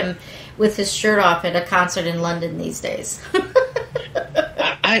see him with his shirt off at a concert in London these days.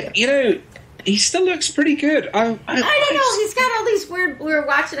 He still looks pretty good. I don't know. He's got all these weird... We were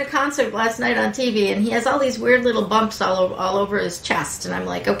watching a concert last night on TV, and he has all these weird little bumps all over his chest. And I'm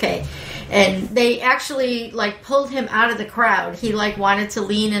like, okay. And they actually, pulled him out of the crowd. He, wanted to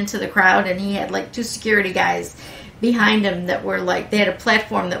lean into the crowd, and he had, 2 security guys behind him that were, they had a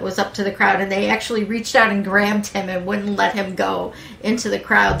platform that was up to the crowd, and they actually reached out and grabbed him and wouldn't let him go into the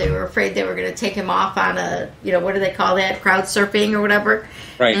crowd. They were afraid they were going to take him off on a, what do they call that? Crowd surfing or whatever.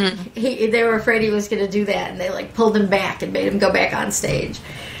 Right. They were afraid he was going to do that, and they pulled him back and made him go back on stage.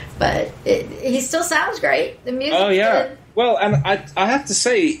 But he still sounds great. The music. Oh yeah. Good. Well, and I have to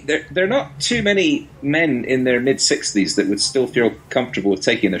say there are not too many men in their mid-60s that would still feel comfortable with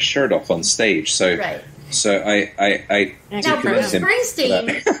taking their shirt off on stage. So. Right. So I now Bruce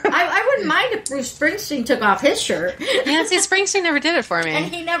Springsteen. I wouldn't mind if Bruce Springsteen took off his shirt. Yeah, see, Springsteen never did it for me, and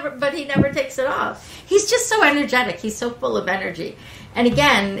he never takes it off. He's just so energetic. He's so full of energy. And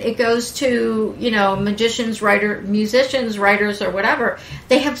again, it goes to musicians, writers, or whatever.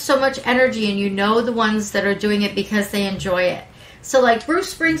 They have so much energy, and the ones that are doing it because they enjoy it. So,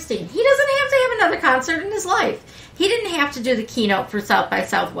 Bruce Springsteen, he doesn't have to have another concert in his life. He didn't have to do the keynote for South by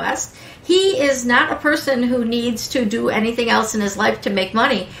Southwest. He is not a person who needs to do anything else in his life to make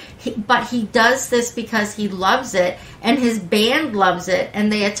money. But he does this because he loves it, and his band loves it,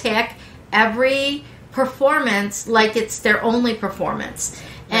 and they attack every performance like it's their only performance.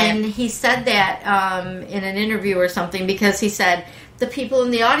 Right. And he said that in an interview or something, because he said, the people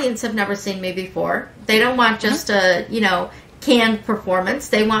in the audience have never seen me before. They don't want just a, canned performance.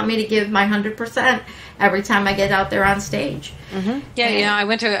 They want me to give my 100% every time I get out there on stage. Mm-hmm. Yeah, I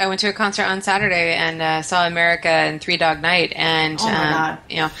went to a concert on Saturday and saw America and Three Dog Night, and oh my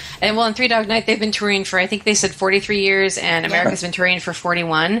God. In Three Dog Night they've been touring for, I think they said 43 years, and America's been touring for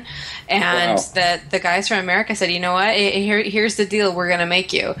 41. And wow. the guys from America said, you know what? Here's the deal we're going to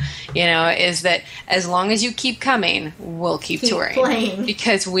make you. Is that as long as you keep coming, we'll keep touring playing.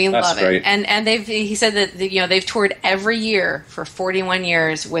 Because we love it. And he said that they've toured every year for 41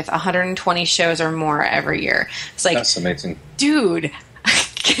 years with 120 shows or more every year. It's like, that's amazing. Dude,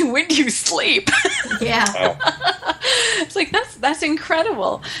 when do you sleep? Yeah. Oh. It's like, that's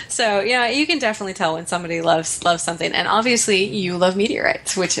incredible. So, you can definitely tell when somebody loves something. And obviously, you love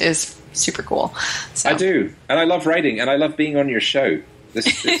meteorites, which is super cool. So. I do. And I love writing, and I love being on your show.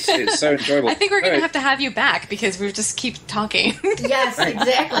 It's so enjoyable. I think we're going to have you back because we just keep talking. Yes,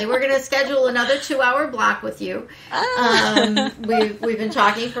 exactly. We're going to schedule another 2-hour block with you. We've been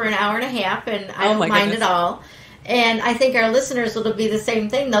talking for an hour and a half, and I don't mind at all. And I think our listeners will be the same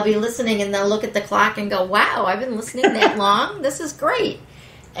thing. They'll be listening, and they'll look at the clock and go, wow, I've been listening that long? This is great.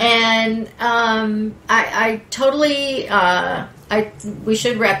 And I totally... we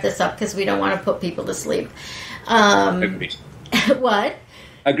should wrap this up because we don't want to put people to sleep. Agreed. What?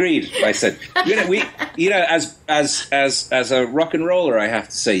 Agreed. I said, as a rock and roller, I have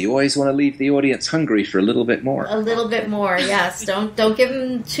to say, you always want to leave the audience hungry for a little bit more. A little bit more, yes. Don't give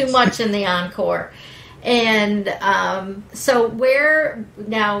them too much in the encore. And so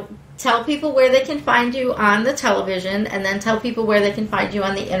now tell people where they can find you on the television, and then tell people where they can find you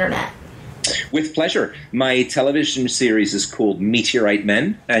on the internet. With pleasure. My television series is called Meteorite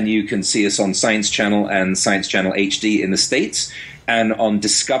Man, and you can see us on Science Channel and Science Channel HD in the States, and on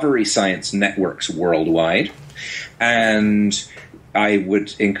Discovery Science networks worldwide. And I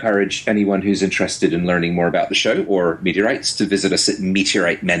would encourage anyone who's interested in learning more about the show or meteorites to visit us at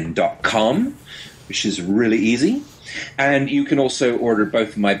meteoritemen.com, which is really easy. And you can also order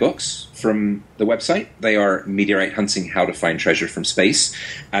both of my books from the website. They are Meteorite Hunting, How to Find Treasure from Space,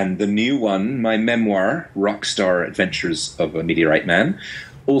 and the new one, my memoir, Rockstar Adventures of a Meteorite Man,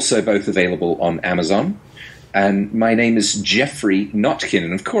 also both available on Amazon. And my name is Geoffrey Notkin,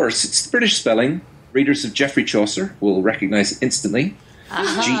 and of course, it's the British spelling. Readers of Geoffrey Chaucer will recognize it instantly.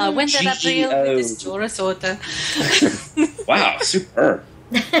 Wow, superb.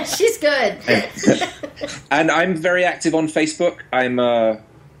 She's good. And I'm very active on Facebook. I'm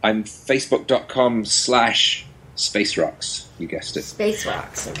facebook.com/Space Rocks. You guessed it. Space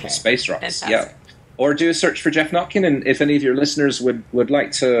Rocks, okay. Space Rocks, yeah. Or do a search for Geoff Notkin, and if any of your listeners would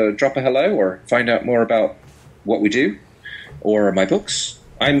like to drop a hello or find out more about what we do or my books,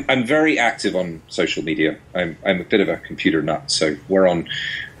 I'm very active on social media. I'm a bit of a computer nut, so we're on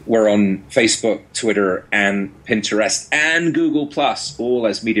Facebook, Twitter, and Pinterest, and Google+, all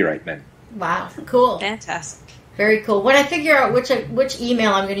as Meteorite Men. Wow, cool. Fantastic. Very cool. When I figure out which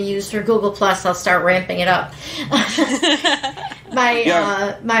email I'm going to use for Google+, I'll start ramping it up.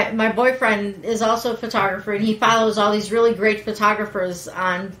 My boyfriend is also a photographer, and he follows all these really great photographers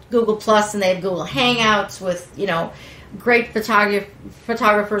on Google+, and they have Google Hangouts with, great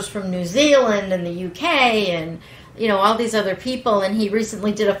photographers from New Zealand and the UK and all these other people. And he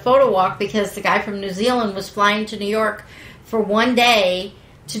recently did a photo walk because the guy from New Zealand was flying to New York for one day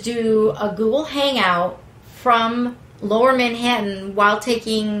to do a Google Hangout from Lower Manhattan while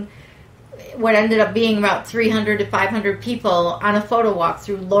taking what ended up being about 300 to 500 people on a photo walk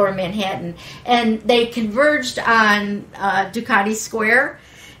through Lower Manhattan. And they converged on Ducati Square,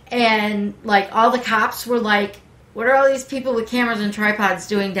 and all the cops were like, what are all these people with cameras and tripods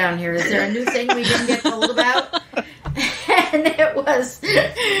doing down here? Is there a new thing we didn't get told about? And it was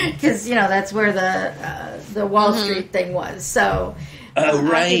because that's where the Wall Street thing was. So,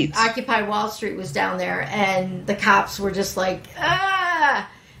 right, Occupy Wall Street was down there, and the cops were just like,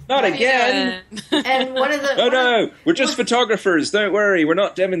 not again. And one of the no, we're just photographers. Don't worry, we're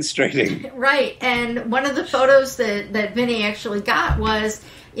not demonstrating. Right, and one of the photos that Vinny actually got was,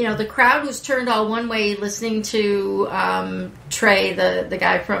 the crowd was turned all one way listening to Trey, the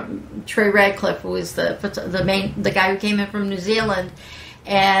guy from Trey Radcliffe, who was the guy who came in from New Zealand,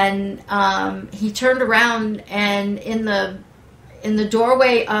 and he turned around, and in the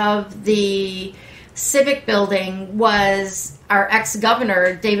doorway of the Civic Building was our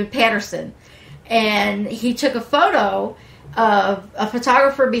ex-governor, David Patterson, and he took a photo of a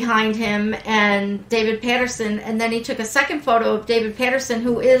photographer behind him and David Patterson, and then he took a second photo of David Patterson,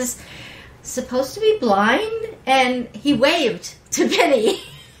 who is supposed to be blind, and he waved to Vinny.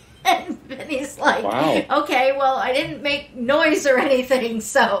 And Vinny's like, wow. Okay, well, I didn't make noise or anything,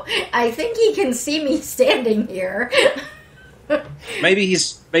 so I think he can see me standing here. Maybe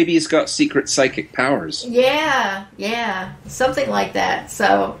he's got secret psychic powers. Yeah, something like that.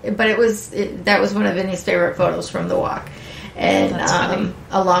 So, but that was one of Vinny's favorite photos from the walk. And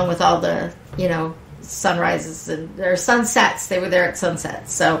along with all the sunrises or sunsets, they were there at sunset.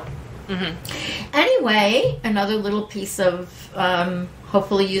 So Anyway, another little piece of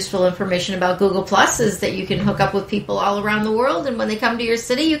hopefully useful information about Google Plus is that you can hook up with people all around the world, and when they come to your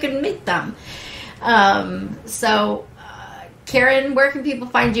city, you can meet them. Karen, where can people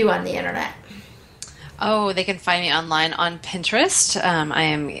find you on the internet? Oh, they can find me online on Pinterest. I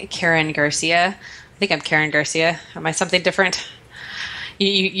am Karen Garcia. I think I'm Karen Garcia. Am I something different?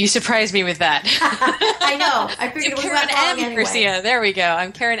 You surprised me with that. I know. I figured we went wrong anyway. Garcia. There we go.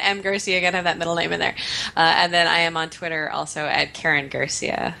 I'm Karen M. Garcia. Gotta have that middle name in there. And then I am on Twitter also at Karen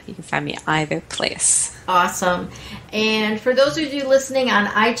Garcia. You can find me either place. Awesome. And for those of you listening on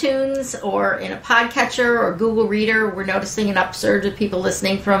iTunes or in a podcatcher or Google Reader, we're noticing an upsurge of people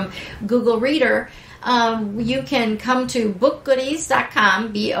listening from Google Reader. You can come to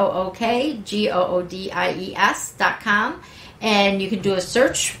BookGoodies.com, BookGoodies.com, and you can do a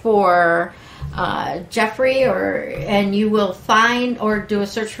search for Geoffrey, and you will find, or do a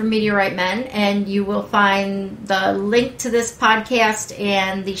search for Meteorite Men, and you will find the link to this podcast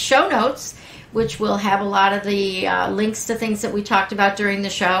and the show notes, which will have a lot of the links to things that we talked about during the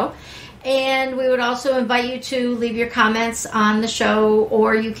show. And we would also invite you to leave your comments on the show,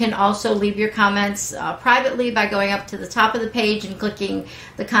 or you can also leave your comments privately by going up to the top of the page and clicking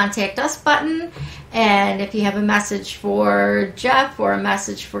the Contact Us button. And if you have a message for Geoff or a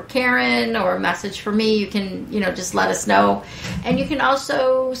message for Karen or a message for me, you can, just let us know. And you can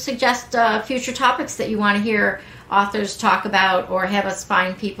also suggest future topics that you want to hear authors talk about, or have us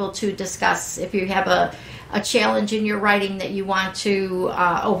find people to discuss if you have a challenge in your writing that you want to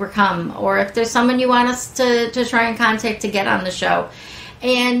overcome, or if there's someone you want us to try and contact to get on the show.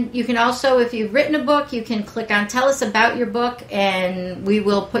 And you can also, if you've written a book, you can click on Tell Us About Your Book, and we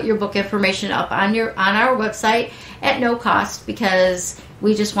will put your book information up on our website at no cost, because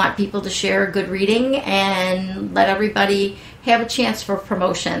we just want people to share good reading and let everybody have a chance for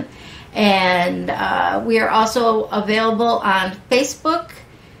promotion. And we are also available on Facebook,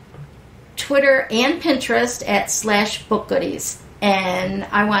 Twitter, and Pinterest at /BookGoodies. And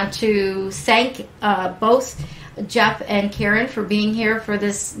I want to thank both Geoff and Karen for being here for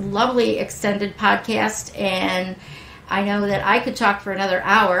this lovely extended podcast. And I know that I could talk for another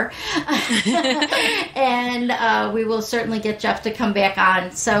hour. And we will certainly get Geoff to come back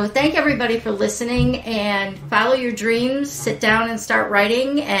on. So thank everybody for listening, and follow your dreams, sit down and start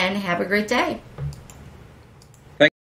writing, and have a great day.